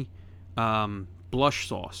creamy blush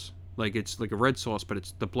sauce. Like, it's like a red sauce, but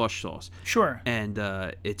it's the blush sauce. Sure. And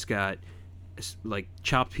it's got like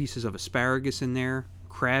chopped pieces of asparagus in there,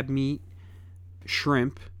 crab meat,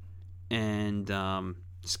 shrimp, and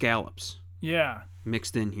scallops. Yeah.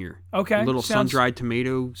 Mixed in here. Okay. A little sun-dried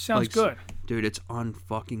tomato. Sounds good. Dude, it's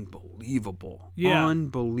unfucking believable. Yeah.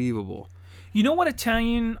 Unbelievable. You know what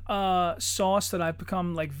Italian sauce that I've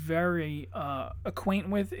become like very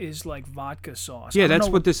acquainted with is like vodka sauce. Yeah, that's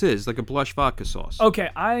what this is, like a blush vodka sauce. Okay,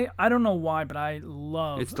 I don't know why, but I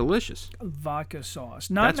love It's delicious. vodka sauce.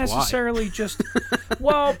 Not That's necessarily just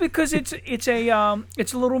well, because it's a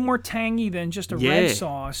little more tangy than just a red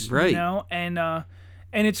sauce, right. You know,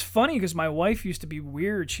 and it's funny because my wife used to be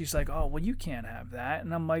weird. She's like, "Oh, well, you can't have that,"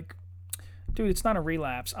 and I'm like, dude, it's not a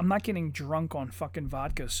relapse. I'm not getting drunk on fucking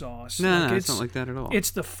vodka sauce. No, it's not like that at all.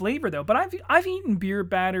 It's the flavor, though. But I've eaten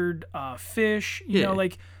beer-battered fish. You know,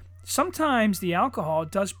 like, sometimes the alcohol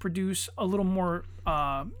does produce a little more,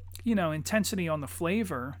 intensity on the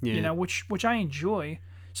flavor, you know, which I enjoy.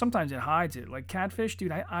 Sometimes it hides it. Like catfish,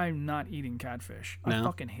 dude, I'm not eating catfish. No? I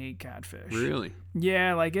fucking hate catfish. Really?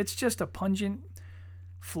 Yeah, like, it's just a pungent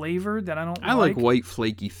flavor that I don't like. I like white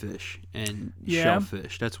flaky fish and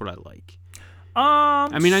shellfish. That's what I like.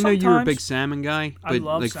 I mean, I know you're a big salmon guy, but I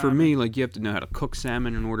love like salmon. for me, like, you have to know how to cook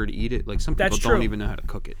salmon in order to eat it. Like, some people That's don't true. even know how to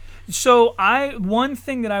cook it. So one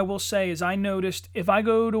thing that I will say is I noticed if I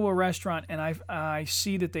go to a restaurant and I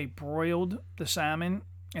see that they broiled the salmon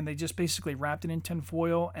and they just basically wrapped it in tin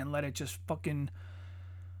foil and let it just fucking.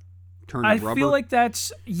 Turn to I rubber. feel like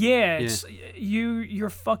that's it's, you're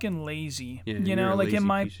fucking lazy. Yeah, you know, you're a like lazy in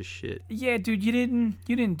my piece of shit. Yeah, dude, you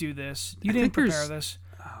didn't do this. You I didn't think there's- prepare this.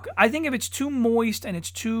 I think if it's too moist and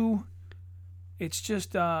it's just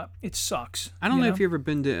it sucks. I don't know if you've ever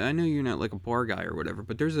been to. I know you're not like a bar guy or whatever,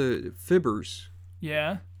 but there's a Fibbers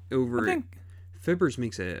Yeah. over. I think Fibbers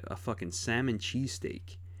makes a fucking salmon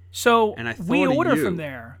cheesesteak. so. And I thought we of order you. from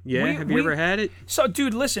there. Yeah, have you ever had it? So,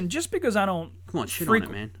 dude, listen. Just because I don't Come on, shit on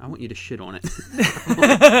it, man. I want you to shit on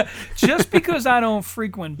it. just because I don't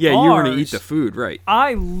frequent Yeah, bars, you want to eat the food, right?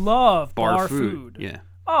 I love Bar food. Yeah,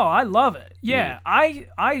 Oh, I love it. Yeah,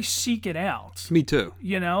 I seek it out. me too.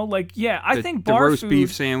 You know, like I think the bar roast food.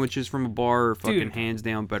 beef sandwiches from a bar are fucking Dude. hands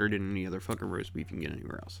down better than any other fucking roast beef you can get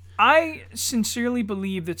anywhere else. I sincerely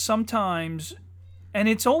believe that sometimes, and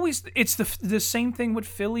it's the same thing with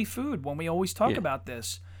Philly food when we always talk Yeah. about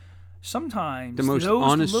this. sometimes The most those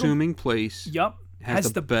unassuming place Yup.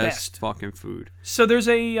 has the best fucking food. So there's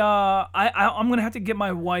I'm going to have to get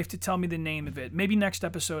my wife to tell me the name of it. Maybe next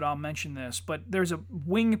episode I'll mention this, but there's a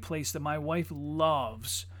wing place that my wife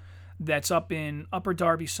loves that's up in Upper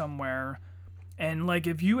Darby somewhere. And, like,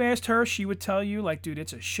 if you asked her, she would tell you, like, dude,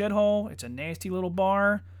 it's a shithole. It's a nasty little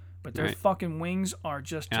bar, but their fucking wings are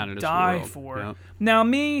just to die for. Yep. Now,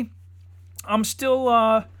 me, I'm still,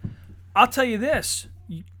 I'll tell you this.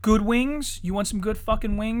 Good wings. You want some good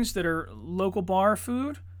fucking wings that are local bar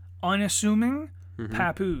food? Unassuming?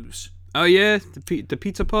 Papoose. Oh, yeah? The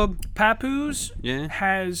pizza pub? Papoose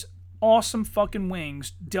has awesome fucking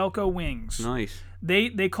wings. Delco wings. Nice.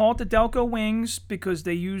 They call it the Delco wings because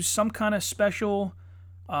they use some kind of special...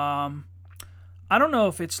 I don't know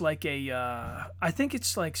if it's like a... I think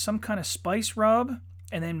it's like some kind of spice rub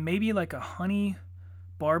and then maybe like a honey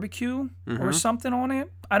barbecue or something on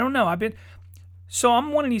it. I don't know. So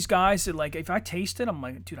I'm one of these guys that, like, if I taste it, I'm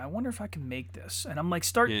like, dude, I wonder if I can make this. And I'm like,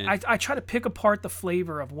 I try to pick apart the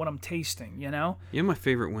flavor of what I'm tasting, you know? You know my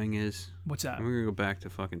favorite wing is? What's that? We're going to go back to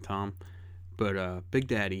fucking Tom. But Big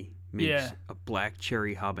Daddy makes a black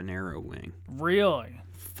cherry habanero wing. Really?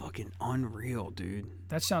 Fucking unreal, dude.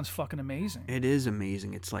 That sounds fucking amazing. It is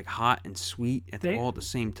amazing. It's like hot and sweet all at the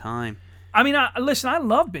same time. I mean, listen, I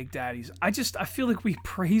love Big Daddies. I feel like we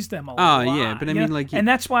praise them a lot. Oh, yeah, but I mean, like... And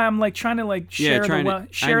that's why I'm, like, trying to, like, share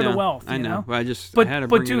the wealth, you know? But I had to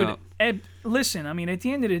bring it up. Ed, listen, I mean, at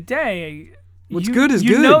the end of the day... What's good is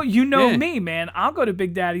good. You know me, man. I'll go to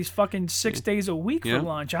Big Daddy's fucking 6 days a week for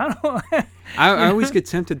lunch. I always get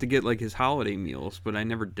tempted to get, like, his holiday meals, but I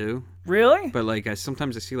never do. Really? But, like,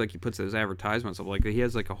 sometimes I see, like, he puts those advertisements of, like, he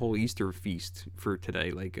has, like, a whole Easter feast for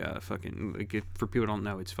today. Like, fucking, like, for people who don't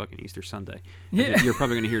know, it's fucking Easter Sunday. Yeah. You're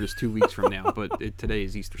probably going to hear this 2 weeks from now, but today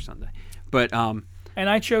is Easter Sunday. But, and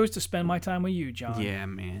I chose to spend my time with you, John. Yeah,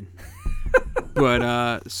 man.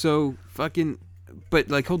 But, so, fucking... But,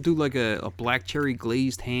 like, he'll do, like, a black cherry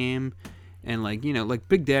glazed ham and, like, you know, like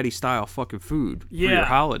Big Daddy style fucking food for your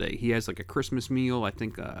holiday. He has, like, a Christmas meal. I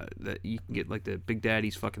think that you can get, like, the Big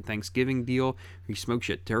Daddy's fucking Thanksgiving deal. He smokes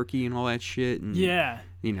shit turkey and all that shit. And,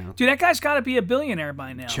 you know. Dude, that guy's got to be a billionaire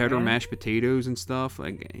by now. Cheddar mashed potatoes and stuff.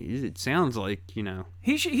 Like, it sounds like, you know.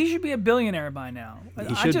 He should be a billionaire by now.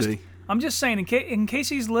 He should be. I'm just saying, in case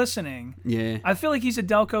he's listening. Yeah. I feel like he's a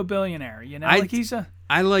Delco billionaire. You know, I'm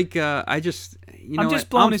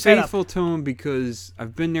faithful to him because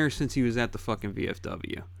I've been there since he was at the fucking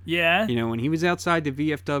VFW. Yeah. You know, when he was outside the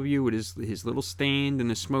VFW with his little stand and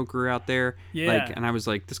his smoker out there. Yeah. Like, and I was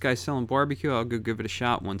like, this guy's selling barbecue. I'll go give it a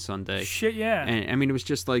shot one Sunday. Shit, yeah. And I mean, it was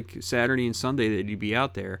just like Saturday and Sunday that he'd be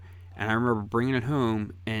out there. And I remember bringing it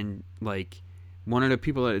home and like one of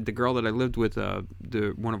the girl that I lived with,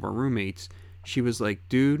 one of our roommates, she was like,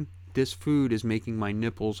 dude, this food is making my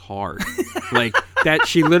nipples hard. Like that,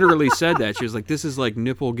 she literally said that. She was like, this is like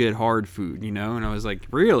nipple get hard food, you know? And I was like,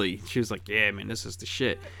 really? She was like, yeah, man, this is the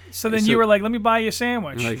shit. So then you were like, let me buy you a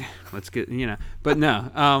sandwich. Like, let's get, you know. But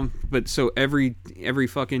no, but so every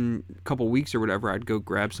fucking couple weeks or whatever, I'd go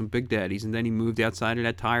grab some Big Daddies. And then he moved outside of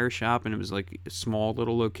that tire shop, and it was like a small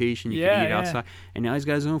little location you could eat outside. And now he's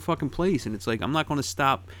got his own fucking place. And it's like, I'm never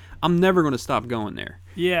going to stop going there.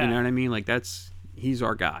 Yeah. You know what I mean? Like, he's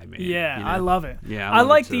our guy, man. Yeah, you know? I love it. Yeah, I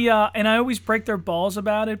like and I always break their balls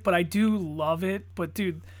about it, but I do love it. But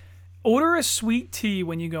dude, order a sweet tea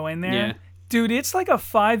when you go in there. Yeah. Dude, it's like a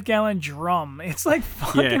 5-gallon drum. It's like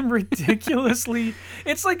fucking ridiculously.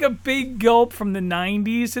 It's like a big gulp from the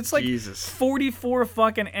 90s. It's like 44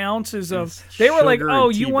 fucking ounces of. They were like, "Oh,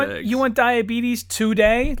 you want diabetes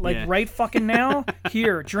today? Like right fucking now?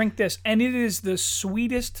 Here, drink this." And it is the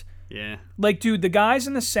sweetest. Yeah. Like, dude, the guys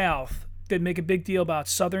in the South that make a big deal about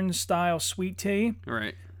Southern style sweet tea.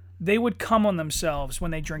 Right. They would come on themselves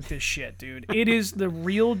when they drink this shit, dude. It is the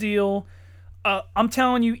real deal. I'm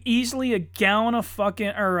telling you, easily a gallon of fucking,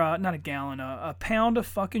 or not a gallon, a pound of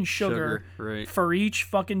fucking sugar for each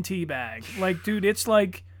fucking tea bag. Like, dude, it's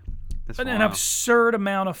like an absurd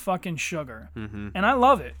amount of fucking sugar. Mm-hmm. And I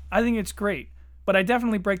love it. I think it's great. But I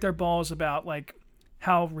definitely break their balls about, like,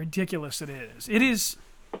 how ridiculous it is. It is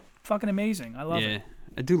fucking amazing. I love it. Yeah,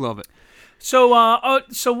 I do love it. So,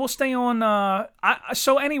 so we'll stay on.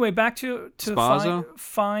 So anyway, back to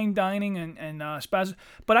fine dining and Spazzo.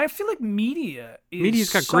 But I feel like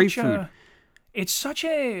media's got great food. It's such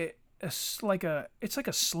it's like a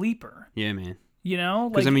sleeper. Yeah, man. You know,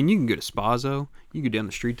 because I mean, you can go to Spazzo. You can go down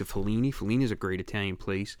the street to Fellini. Fellini's a great Italian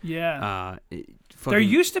place. Yeah. There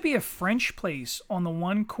used to be a French place on the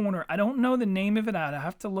one corner. I don't know the name of it. I'd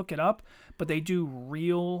have to look it up. But they do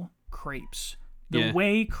real crepes. The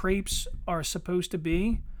way crepes are supposed to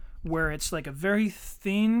be, where it's like a very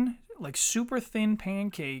thin, like super thin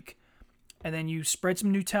pancake, and then you spread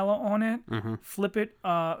some Nutella on it, flip it,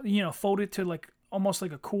 fold it to like almost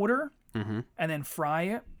like a quarter, and then fry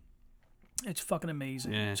it. It's fucking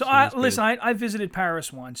amazing. Yeah, so sounds good. I visited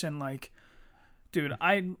Paris once, and like, dude,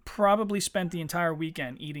 I probably spent the entire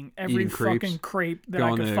weekend eating every fucking crepe that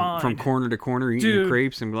I could find. From corner to corner eating Dude, the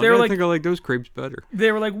crepes. And they were I like- think I like those crepes better.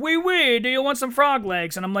 They were like, wee, do you want some frog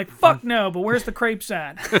legs? And I'm like, fuck no, but where's the crepes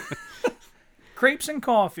at? Crepes and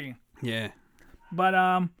coffee. Yeah. But,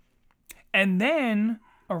 and then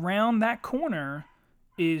around that corner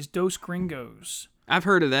is Dos Gringos. I've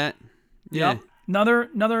heard of that. Yeah. Yep.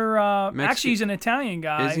 Another actually he's an Italian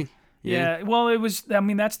guy. Is he? Yeah. Well,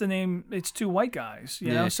 that's the name. It's two white guys, you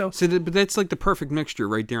know? But that's like the perfect mixture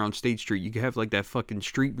right there on State Street. You have like that fucking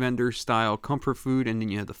street vendor style comfort food, and then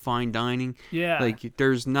you have the fine dining. Yeah. Like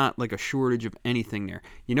there's not like a shortage of anything there.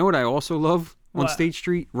 You know what I also love on What? State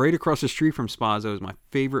Street? Right across the street from Spazo is my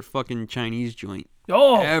favorite fucking Chinese joint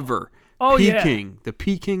ever. Oh, Peking. The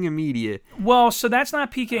Peking Immediate. Well, so that's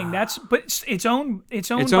not Peking. But it's owned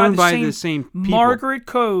by the same people. Margaret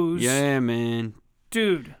Coase. Yeah, man.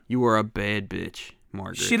 Dude. You are a bad bitch,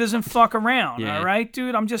 Margaret. She doesn't fuck around, Yeah. all right,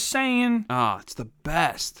 dude? I'm just saying. It's the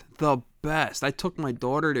best. The best. I took my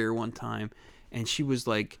daughter there one time, and she was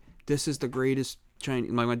like, this is the greatest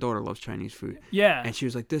Chinese... My daughter loves Chinese food. Yeah. And she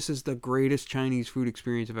was like, this is the greatest Chinese food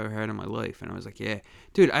experience I've ever had in my life. And I was like, yeah.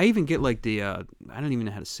 Dude, I even get like the... I don't even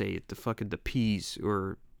know how to say it. The peas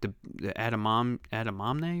or the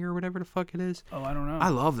edamame or whatever the fuck it is. Oh, I don't know. I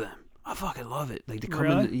love them. I fucking love it. Like they come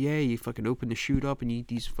Really? you fucking open the chute up and you eat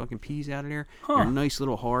these fucking peas out of there. Huh. They're nice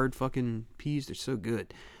little hard fucking peas. They're so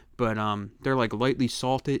good. But they're like lightly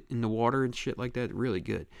salted in the water and shit like that. Really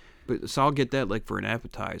good. But so I'll get that like for an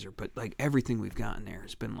appetizer. But like everything we've gotten there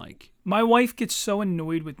has been like... My wife gets so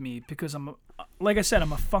annoyed with me because like I said,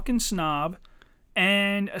 I'm a fucking snob.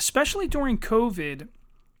 And especially during COVID,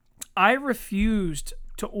 I refused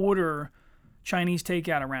to order Chinese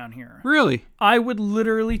takeout around here. Really? I would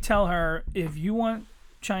literally tell her, if you want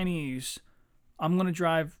Chinese, I'm going to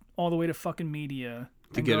drive all the way to fucking Media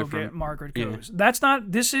and get go it from- get Margaret yeah.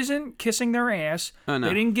 Coase. This isn't kissing their ass. Oh, no.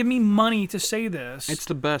 They didn't give me money to say this. It's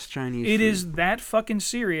the best Chinese It food. is that fucking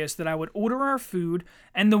serious that I would order our food,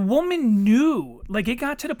 and the woman knew. Like, it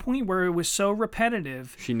got to the point where it was so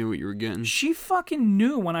repetitive. She knew what you were getting. She fucking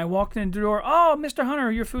knew when I walked in the door, oh, Mr.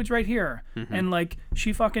 Hunter, your food's right here. Mm-hmm. And, like,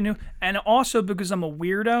 she fucking knew. And also, because I'm a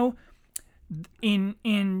weirdo, in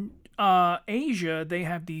Asia, they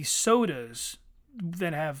have these sodas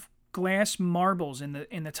that have glass marbles in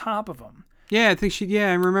the top of them. Yeah, I think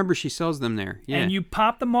I remember she sells them there. Yeah. And you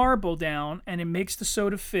pop the marble down, and it makes the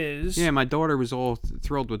soda fizz. Yeah, my daughter was all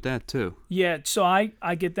thrilled with that, too. Yeah, so I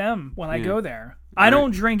get them when I Yeah. go there. I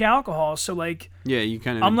don't drink alcohol, so like Yeah, you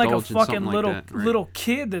kind of I'm like a indulge in something fucking like little that, right? little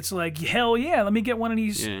kid that's like, hell yeah, let me get one of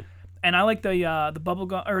these. Yeah. And I like the bubble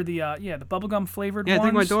gum or the bubble gum flavored Yeah, I ones.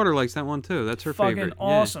 think my daughter likes that one too. That's her fucking favorite.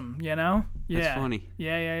 awesome, you know? Yeah. That's funny.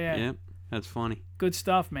 Yeah. Yep, that's funny. Good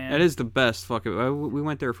stuff, man. That is the best fucking... We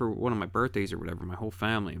went there for one of my birthdays or whatever. My whole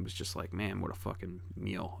family. It was just like, man, what a fucking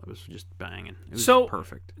meal. It was just banging. It was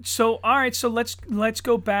perfect. So all right, so let's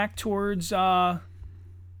go back towards.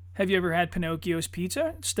 Have you ever had Pinocchio's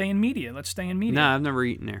Pizza? Stay in Media. Let's stay in Media. Nah, I've never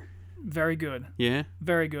eaten there. Very good. Yeah?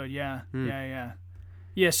 Very good. Yeah.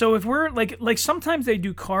 Yeah. So if we're like sometimes they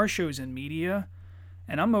do car shows in Media,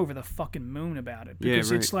 and I'm over the fucking moon about it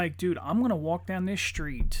because it's like, dude, I'm gonna walk down this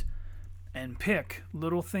street and pick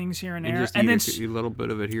little things here and there, And just and then eat a little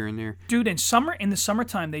bit of it here and there. dude, in the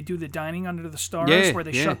summertime they do the dining under the stars where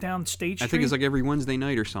they shut down State Street. I think it's like every Wednesday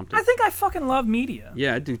night or something. I think I fucking love Media.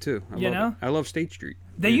 Yeah, I do too. I love it. I love State Street.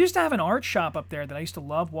 They used to have an art shop up there that I used to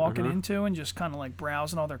love walking into and just kind of like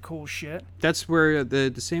browsing all their cool shit. That's where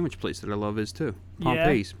the sandwich place that I love is too.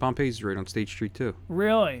 Pompey's. Yeah. Pompey's is right on State Street too.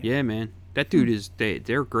 Really? Yeah, man. That dude is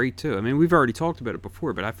they're great too. I mean, we've already talked about it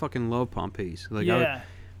before, but I fucking love Pompey's. Like, yeah.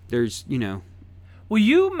 There's, Well,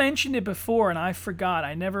 you mentioned it before, and I forgot.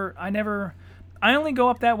 I only go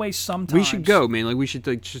up that way sometimes. we should go, man. Like, we should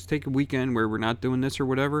just take a weekend where we're not doing this or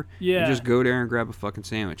whatever. Yeah. And just go there and grab a fucking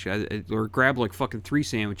sandwich, or grab like fucking 3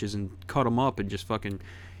 sandwiches and cut them up and just fucking.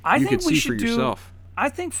 You could see for yourself. I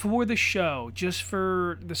think for the show, just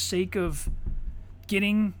for the sake of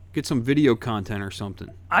get some video content or something.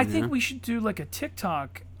 I think we should do like a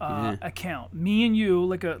TikTok account. Me and you,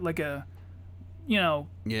 like a.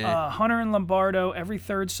 Hunter and Lombardo every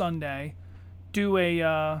third Sunday, do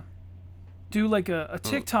a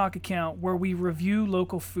TikTok account where we review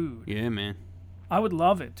local food. Yeah, man. I would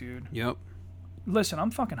love it, dude. Yep. Listen,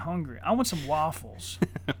 I'm fucking hungry. I want some waffles.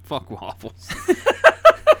 Fuck waffles.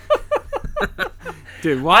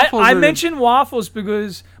 Dude, waffles I are mentioned waffles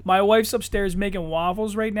because my wife's upstairs making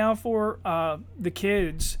waffles right now for the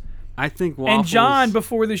kids. I think waffles... And John,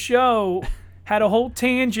 before the show, had a whole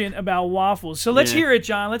tangent about waffles. So let's hear it,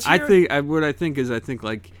 John. Let's hear it. What I think is,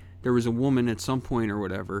 like, there was a woman at some point or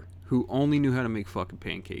whatever who only knew how to make fucking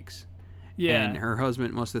pancakes. Yeah. And her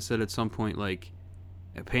husband must have said at some point, like,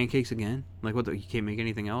 pancakes again? Like, what? You can't make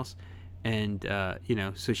anything else? And,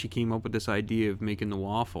 so she came up with this idea of making the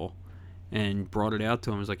waffle and brought it out to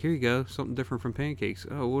him. It was like, here you go, something different from pancakes.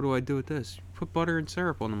 Oh, what do I do with this? Put butter and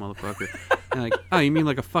syrup on the motherfucker. And like, oh, you mean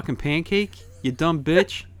like a fucking pancake? You dumb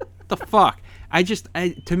bitch? What the fuck?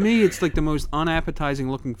 To me, it's like the most unappetizing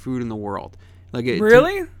looking food in the world. Like,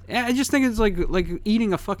 really? I just think it's like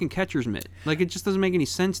eating a fucking catcher's mitt. Like, it just doesn't make any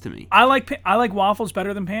sense to me. I like waffles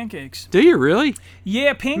better than pancakes. Do you really?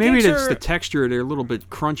 Yeah, pancakes. Maybe it's the texture; they're a little bit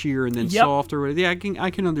crunchier and then softer. Yeah, I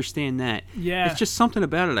can understand that. Yeah, it's just something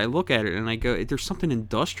about it. I look at it and I go, "There's something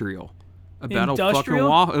industrial about a fucking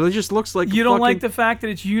waffle." It just looks like you don't like the fact that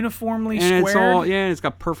it's uniformly and squared. It's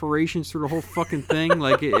got perforations through the whole fucking thing.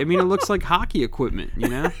 Like, it looks like hockey equipment. You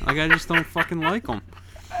know, like I just don't fucking like them.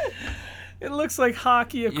 It looks like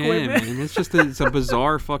hockey equipment. Yeah, man. It's a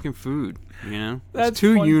bizarre fucking food, you know? That's it's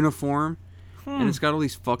too funny. uniform, and it's got all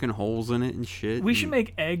these fucking holes in it and shit. We should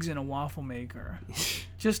make eggs in a waffle maker,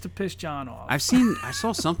 just to piss John off. I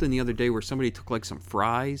saw something the other day where somebody took, like, some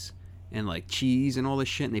fries and, like, cheese and all this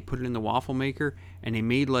shit, and they put it in the waffle maker, and they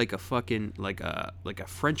made, like, a fucking, like a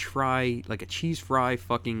French fry, like a cheese fry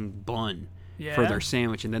fucking bun for their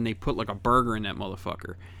sandwich, and then they put, like, a burger in that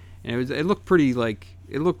motherfucker. And it looked pretty, like,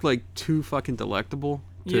 it looked like too fucking delectable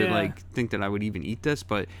to like think that I would even eat this,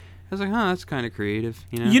 but I was like, that's kind of creative,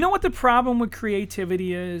 you know? You know what the problem with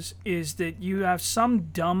creativity is that you have some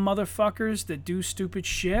dumb motherfuckers that do stupid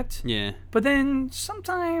shit. Yeah. But then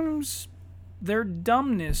sometimes their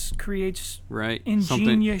dumbness creates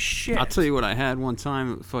ingenious shit. I'll tell you what I had one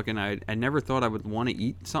time. Fucking, I never thought I would want to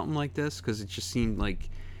eat something like this because it just seemed like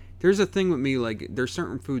there's a thing with me, like there's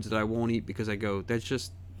certain foods that I won't eat because I go, that's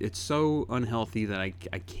just, it's so unhealthy that I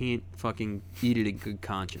can't fucking eat it in good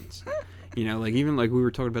conscience. You know, like even like we were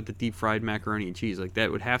talking about the deep fried macaroni and cheese, like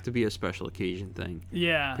that would have to be a special occasion thing.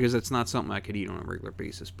 Yeah. Because that's not something I could eat on a regular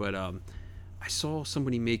basis. But I saw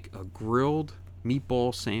somebody make a grilled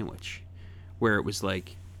meatball sandwich where it was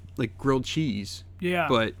like grilled cheese. Yeah.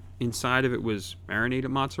 But inside of it was marinated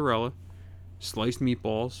mozzarella, sliced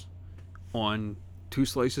meatballs on 2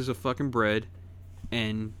 slices of fucking bread,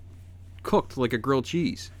 and cooked like a grilled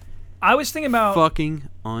cheese. I was thinking about fucking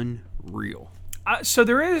unreal. So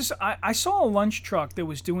there is. I saw a lunch truck that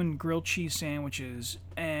was doing grilled cheese sandwiches,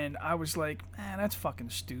 and I was like, that's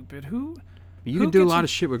fucking stupid. You can do a lot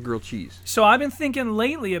of shit with grilled cheese. So I've been thinking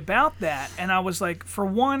lately about that, and I was like, for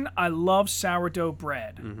one, I love sourdough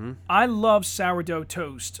bread. Mm-hmm. I love sourdough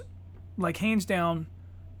toast, like hands down,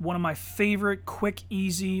 one of my favorite, quick,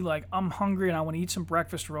 easy. Like I'm hungry and I want to eat some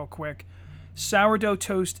breakfast real quick. Sourdough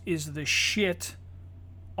toast is the shit.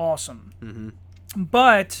 Awesome. Mm-hmm.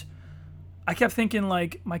 But I kept thinking,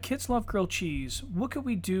 like, my kids love grilled cheese. What could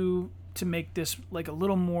we do to make this, like, a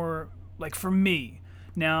little more, like, for me?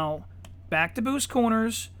 Now, back to Boost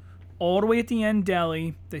Corners, all the way at the end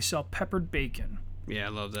deli, they sell peppered bacon. Yeah, I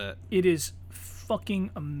love that. It is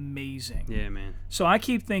fucking amazing. Yeah, man. So I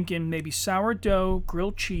keep thinking maybe sourdough,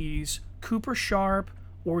 grilled cheese, Cooper Sharp,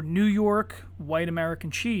 or New York white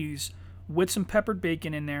American cheese with some peppered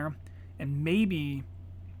bacon in there, and maybe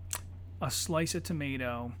a slice of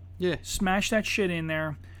tomato. Yeah. Smash that shit in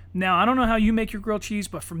there. Now, I don't know how you make your grilled cheese,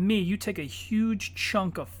 but for me, you take a huge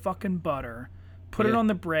chunk of fucking butter, put it on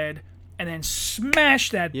the bread, and then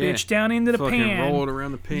smash that bitch down into the pan. Roll it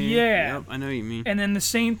around the pan. Yeah. Yep, I know what you mean. And then the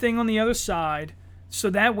same thing on the other side. So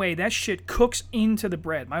that way, that shit cooks into the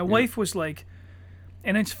bread. My wife was like,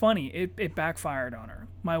 and it's funny, it backfired on her.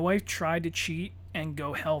 My wife tried to cheat and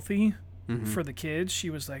go healthy for the kids. She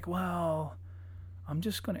was like, well, I'm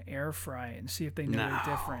just going to air fry it and see if they know the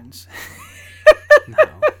difference. No.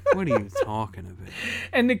 What are you talking about?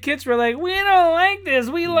 And the kids were like, we don't like this.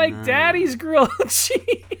 We like Daddy's grilled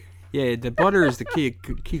cheese. Yeah, the butter is the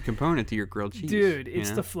key component to your grilled cheese. Dude,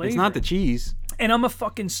 it's the flavor. It's not the cheese. And I'm a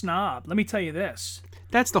fucking snob. Let me tell you this.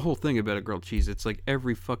 That's the whole thing about a grilled cheese. It's like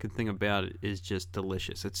every fucking thing about it is just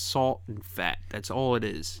delicious. It's salt and fat. That's all it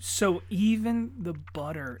is. So even the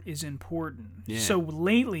butter is important. Yeah. So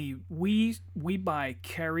lately we buy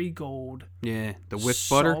Kerrygold. Yeah, the whipped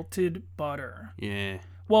butter. Salted butter. Yeah.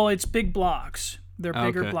 Well, it's big blocks. They're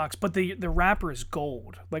bigger blocks, but the wrapper is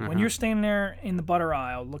gold. Like when you're standing there in the butter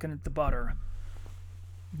aisle looking at the butter,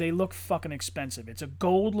 they look fucking expensive. It's a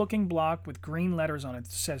gold-looking block with green letters on it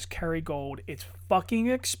that says Kerrygold. It's fucking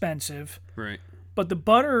expensive. Right. But the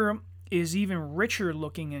butter is even richer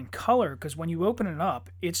looking in color because when you open it up,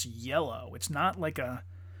 it's yellow. It's not like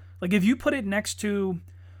if you put it next to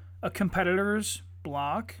a competitor's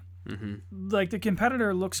block, like the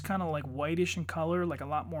competitor looks kind of like whitish in color, like a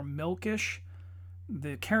lot more milkish.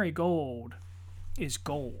 The Kerrygold is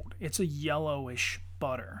gold. It's a yellowish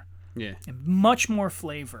butter. Yeah. And much more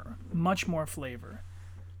flavor. Much more flavor.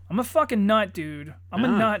 I'm a fucking nut, dude. I'm a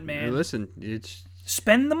nut, man. Listen, it's...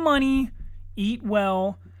 Spend the money, eat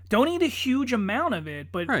well. Don't eat a huge amount of it,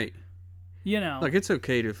 but... Right. You know. Like, it's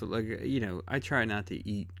okay to, like, you know, I try not to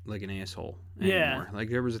eat like an asshole anymore. Yeah. Like,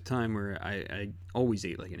 there was a time where I always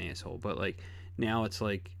ate like an asshole, but, like, now it's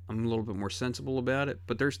like I'm a little bit more sensible about it.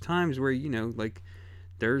 But there's times where, you know, like,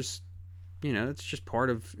 there's, you know, it's just part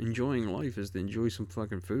of enjoying life is to enjoy some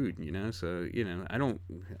fucking food, you know? So, you know, I don't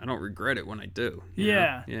regret it when I do.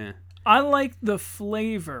 Yeah. You know? Yeah. I like the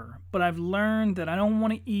flavor, but I've learned that I don't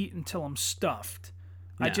want to eat until I'm stuffed.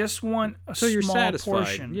 I just want a so you're small satisfied.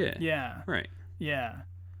 portion. Yeah. Yeah. Right. Yeah.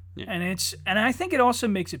 Yeah. And I think it also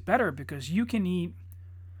makes it better because you can eat,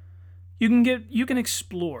 you can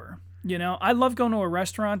explore. You know, I love going to a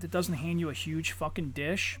restaurant that doesn't hand you a huge fucking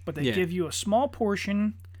dish, but they give you a small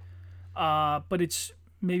portion. But it's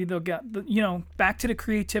maybe they'll get, you know, back to the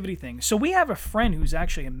creativity thing. So we have a friend who's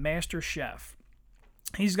actually a master chef.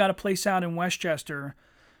 He's got a place out in Westchester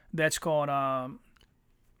that's called I'm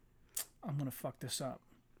gonna fuck this up.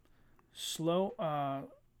 Slow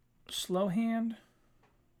hand.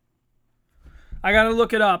 I gotta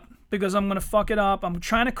look it up because I'm gonna fuck it up. I'm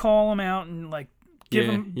trying to call him out and like give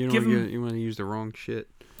him. You want to use the wrong shit.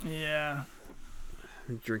 Yeah.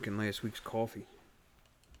 I'm drinking last week's coffee.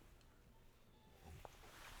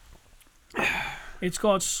 It's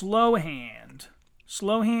called Slow Hand.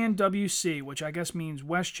 Slow Hand WC, which I guess means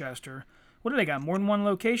Westchester. What do they got? More than one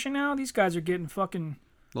location now? These guys are getting fucking...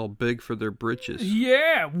 All big for their britches.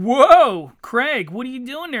 Yeah. Whoa. Craig, what are you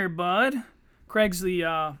doing there, bud? Craig's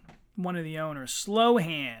the one of the owners. Slow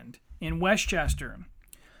Hand in Westchester.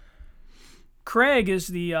 Craig is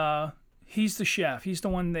the... he's the chef. He's the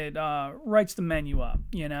one that writes the menu up,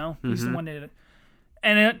 you know? He's the one that...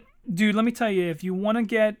 And dude, let me tell you, if you want to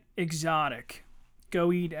get exotic,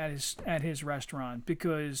 go eat at his restaurant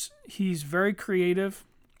because he's very creative.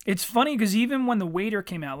 It's funny because even when the waiter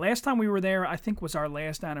came out, last time we were there, I think was our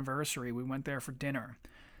last anniversary. We went there for dinner,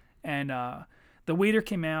 and the waiter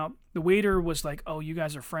came out. The waiter was like, "Oh, you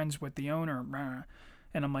guys are friends with the owner,"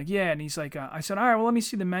 and I'm like, "Yeah." And he's like, "I said, all right, well, let me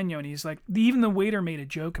see the menu." And he's like, even the waiter made a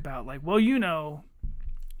joke about like, "Well, you know,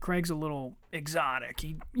 Craig's a little exotic.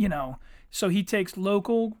 He, you know." So he takes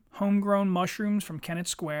local homegrown mushrooms from Kennett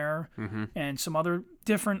Square and some other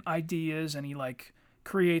different ideas, and he like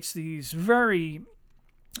creates these very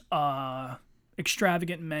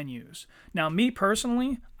extravagant menus. Now, me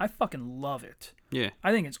personally, I fucking love it. Yeah.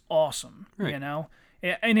 I think it's awesome, right. You know?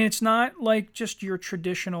 And it's not like just your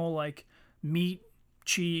traditional like meat,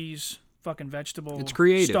 cheese, fucking vegetable, it's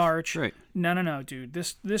creative. Starch. Right. No, dude.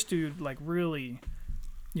 This dude like really,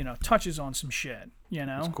 you know, touches on some shit, you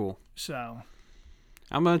know? That's cool. So,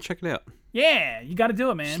 I'm going to check it out. yeah, you got to do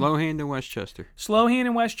it, man. Slow Hand in Westchester. Slow Hand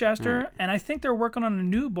in Westchester, right. And I think they're working on a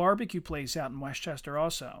new barbecue place out in Westchester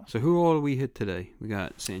also. So who all do we hit today? We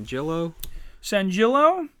got Sangillo.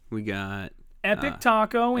 We got Epic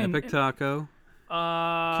Taco. Epic Taco.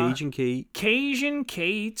 Cajun Kate. Cajun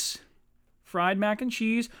Kate's. Fried mac and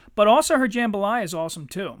cheese. But also her jambalaya is awesome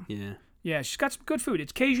too. Yeah. Yeah, she's got some good food.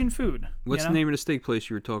 It's Cajun food. What's the name of the steak place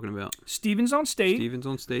you were talking about? Stevens on State. Stevens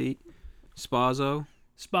on State.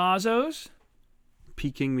 Spazzo's.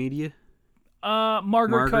 Peking Media.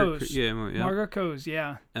 Margaret Co's. Yeah. Margaret Co's,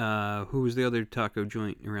 yeah. Who was the other taco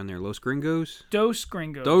joint around there? Los Gringos? Dos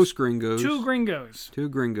Gringos. Two gringos.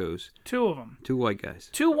 Two of them. Two white guys.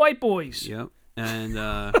 Two white boys. Yep. And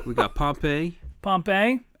we got Pompeii,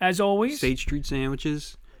 as always. State Street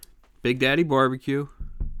Sandwiches. Big Daddy Barbecue,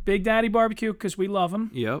 because we love them.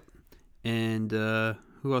 Yep. And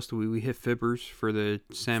who else do we hit Fibbers for the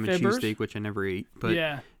salmon cheesesteak, which I never ate. But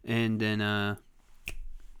yeah. And then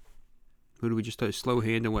who do we just talk? Slow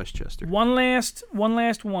Hand in Westchester. One last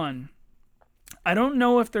one. I don't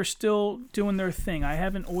know if they're still doing their thing. I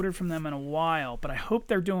haven't ordered from them in a while, but I hope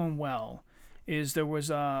they're doing well. There was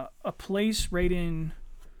a place right in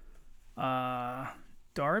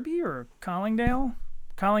Darby or Collingdale?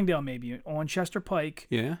 Collingdale maybe, on Chester Pike.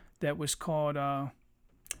 Yeah. That was called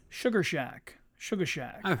Sugar Shack.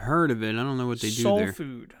 I've heard of it. I don't know what they do Soul there.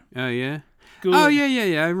 food. Oh, yeah? Good. Oh,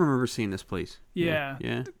 yeah. I remember seeing this place. Yeah.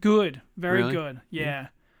 Yeah. Good. Very really? good. Yeah.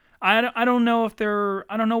 I don't know if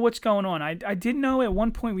I don't know what's going on. I did know at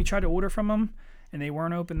one point we tried to order from them and they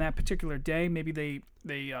weren't open that particular day. Maybe they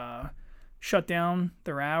shut down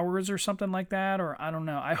their hours or something like that, or I don't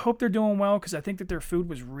know. I hope they're doing well because I think that their food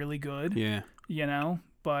was really good. Yeah.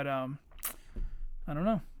 But I don't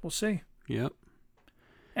know. We'll see. Yep.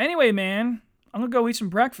 Anyway, man, I'm gonna go eat some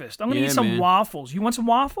breakfast. I'm gonna eat some waffles. You want some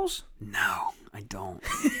waffles? No, I don't.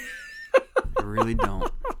 I really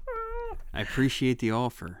don't. I appreciate the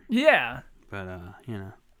offer. Yeah. But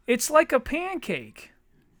it's like a pancake.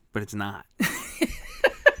 But it's not.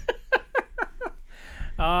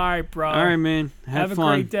 All right, bro. All right, man. Have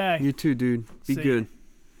fun. A great day. You too, dude. Be good.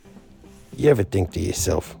 You ever think to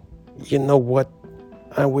yourself, you know what?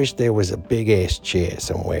 I wish there was a big-ass chair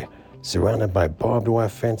somewhere surrounded by barbed wire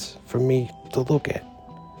fence for me to look at.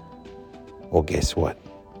 Well, guess what?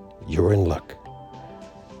 You're in luck.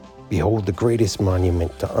 Behold the greatest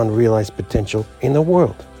monument to unrealized potential in the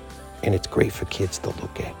world, and it's great for kids to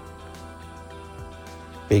look at.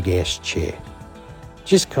 Big-ass chair.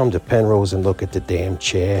 Just come to Penrose and look at the damn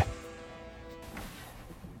chair.